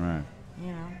him. Right.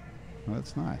 You know. Well,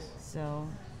 that's nice. So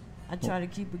I try to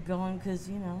keep it going because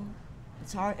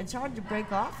it's hard. It's hard to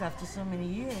break off after so many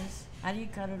years. How do you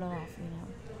cut it off? You know.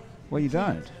 Well, you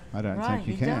don't. I don't Right. think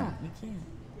you You can. don't. You can't.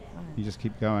 Right. You just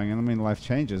keep going, and I mean, life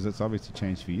changes. It's obviously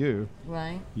changed for you.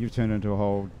 Right. You've turned into a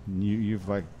whole new. You've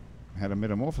like had a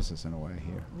metamorphosis in a way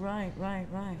here. Right. Right.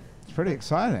 Right. It's pretty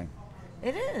exciting.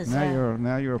 It is.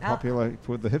 Now you're popular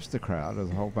with the hipster crowd. There's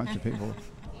a whole bunch of people.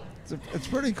 It's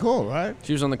pretty cool, right?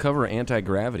 She was on the cover of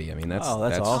Anti-Gravity. I mean, that's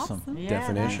awesome. Yeah,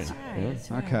 definition. That's right. Yeah.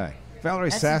 That's right. Okay. Valerie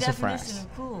That's the definition Sassafras.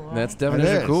 of cool. Right? That's It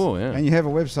definition is. of cool. Yeah. And you have a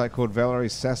website called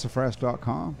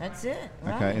ValerieSassafras.com. That's it.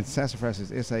 Right. Okay, and Sassafras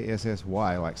is Sassy,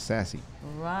 like sassy.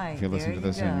 Right. If you listen there to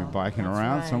this you and you're go. biking That's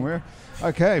around right. somewhere.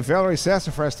 Okay, Valerie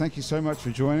Sassafras, thank you so much for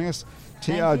joining us.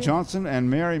 T.R. you. Johnson and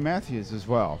Mary Matthews as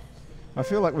well. I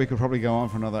feel like we could probably go on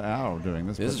for another hour doing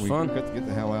this. This but is we've fun. got to get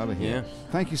the hell out of here. Yeah.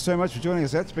 Thank you so much for joining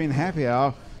us. That's been Happy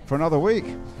Hour for another week.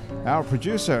 Our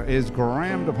producer is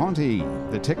Graham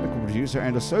DePonte. The technical producer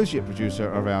and associate producer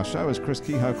of our show is Chris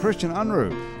Kehoe. Christian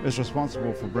Unruh is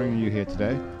responsible for bringing you here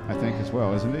today, I think, as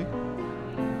well, isn't he?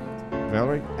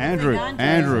 Valerie? Andrew.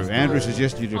 Andrew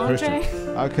suggested you do Andre. Christian.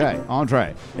 Okay,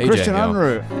 Andre. AJ, Christian yo.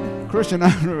 Unruh. Christian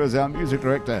Unruh is our music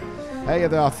director. Hey,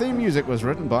 our theme music was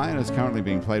written by and is currently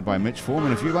being played by Mitch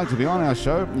Foreman. If you'd like to be on our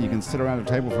show, you can sit around a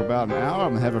table for about an hour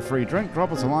and have a free drink.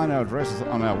 Drop us a line. Our address is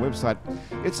on our website,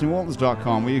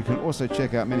 itsneworleans.com, where you can also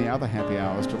check out many other happy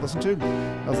hours to listen to,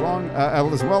 as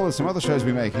well as some other shows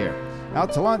we make here.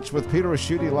 Out to lunch with Peter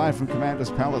Raschuti, live from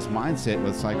Commander's Palace. Mindset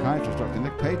with psychiatrist Dr.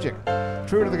 Nick Pajic.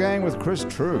 True to the Game with Chris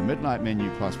True. Midnight Menu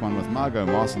 +1 with Margot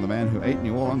Moss and the Man Who Ate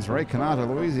New Orleans. Ray Canata,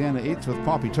 Louisiana Eats with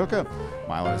Poppy Tooker.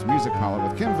 Milo's Music Parlor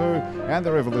with Kim Vu. And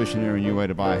the revolutionary new way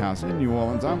to buy a house in New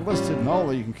Orleans. I'm Listed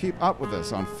Nola. You can keep up with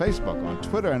us on Facebook, on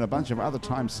Twitter, and a bunch of other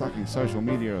time-sucking social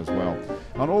media as well.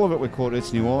 On all of it, we're called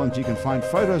It's New Orleans. You can find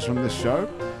photos from this show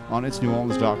on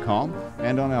itsneworleans.com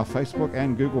and on our Facebook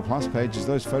and Google Plus pages.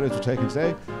 Those photos were taken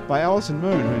today by Alison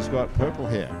Moon, who's got purple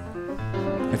hair.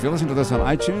 If you're listening to this on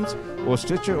iTunes or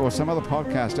Stitcher or some other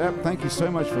podcast app, thank you so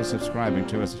much for subscribing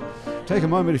to us. Take a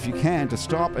moment, if you can, to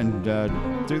stop and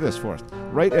do this for us.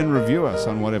 Rate and review us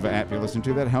on whatever app you're listening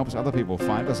to. That helps other people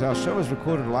find us. Our show is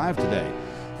recorded live today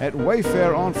at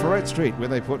Wayfair on Ferret Street, where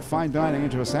they put fine dining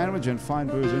into a sandwich and fine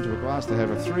booze into a glass. They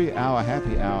have a 3-hour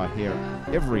happy hour here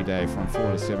every day from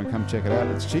 4 to 7. Come check it out.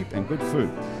 It's cheap and good food.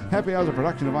 Happy Hour is a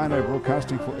production of I Know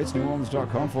Broadcasting for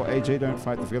itsneworleans.com. For AJ, Don't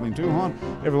Fight the Feeling, Duhon,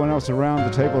 everyone else around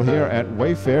the table here at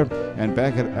Wayfair and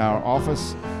back at our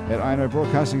office at I Know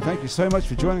Broadcasting. Thank you so much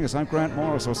for joining us. I'm Grant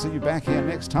Morris. I'll see you back here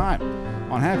next time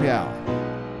on Happy Hour.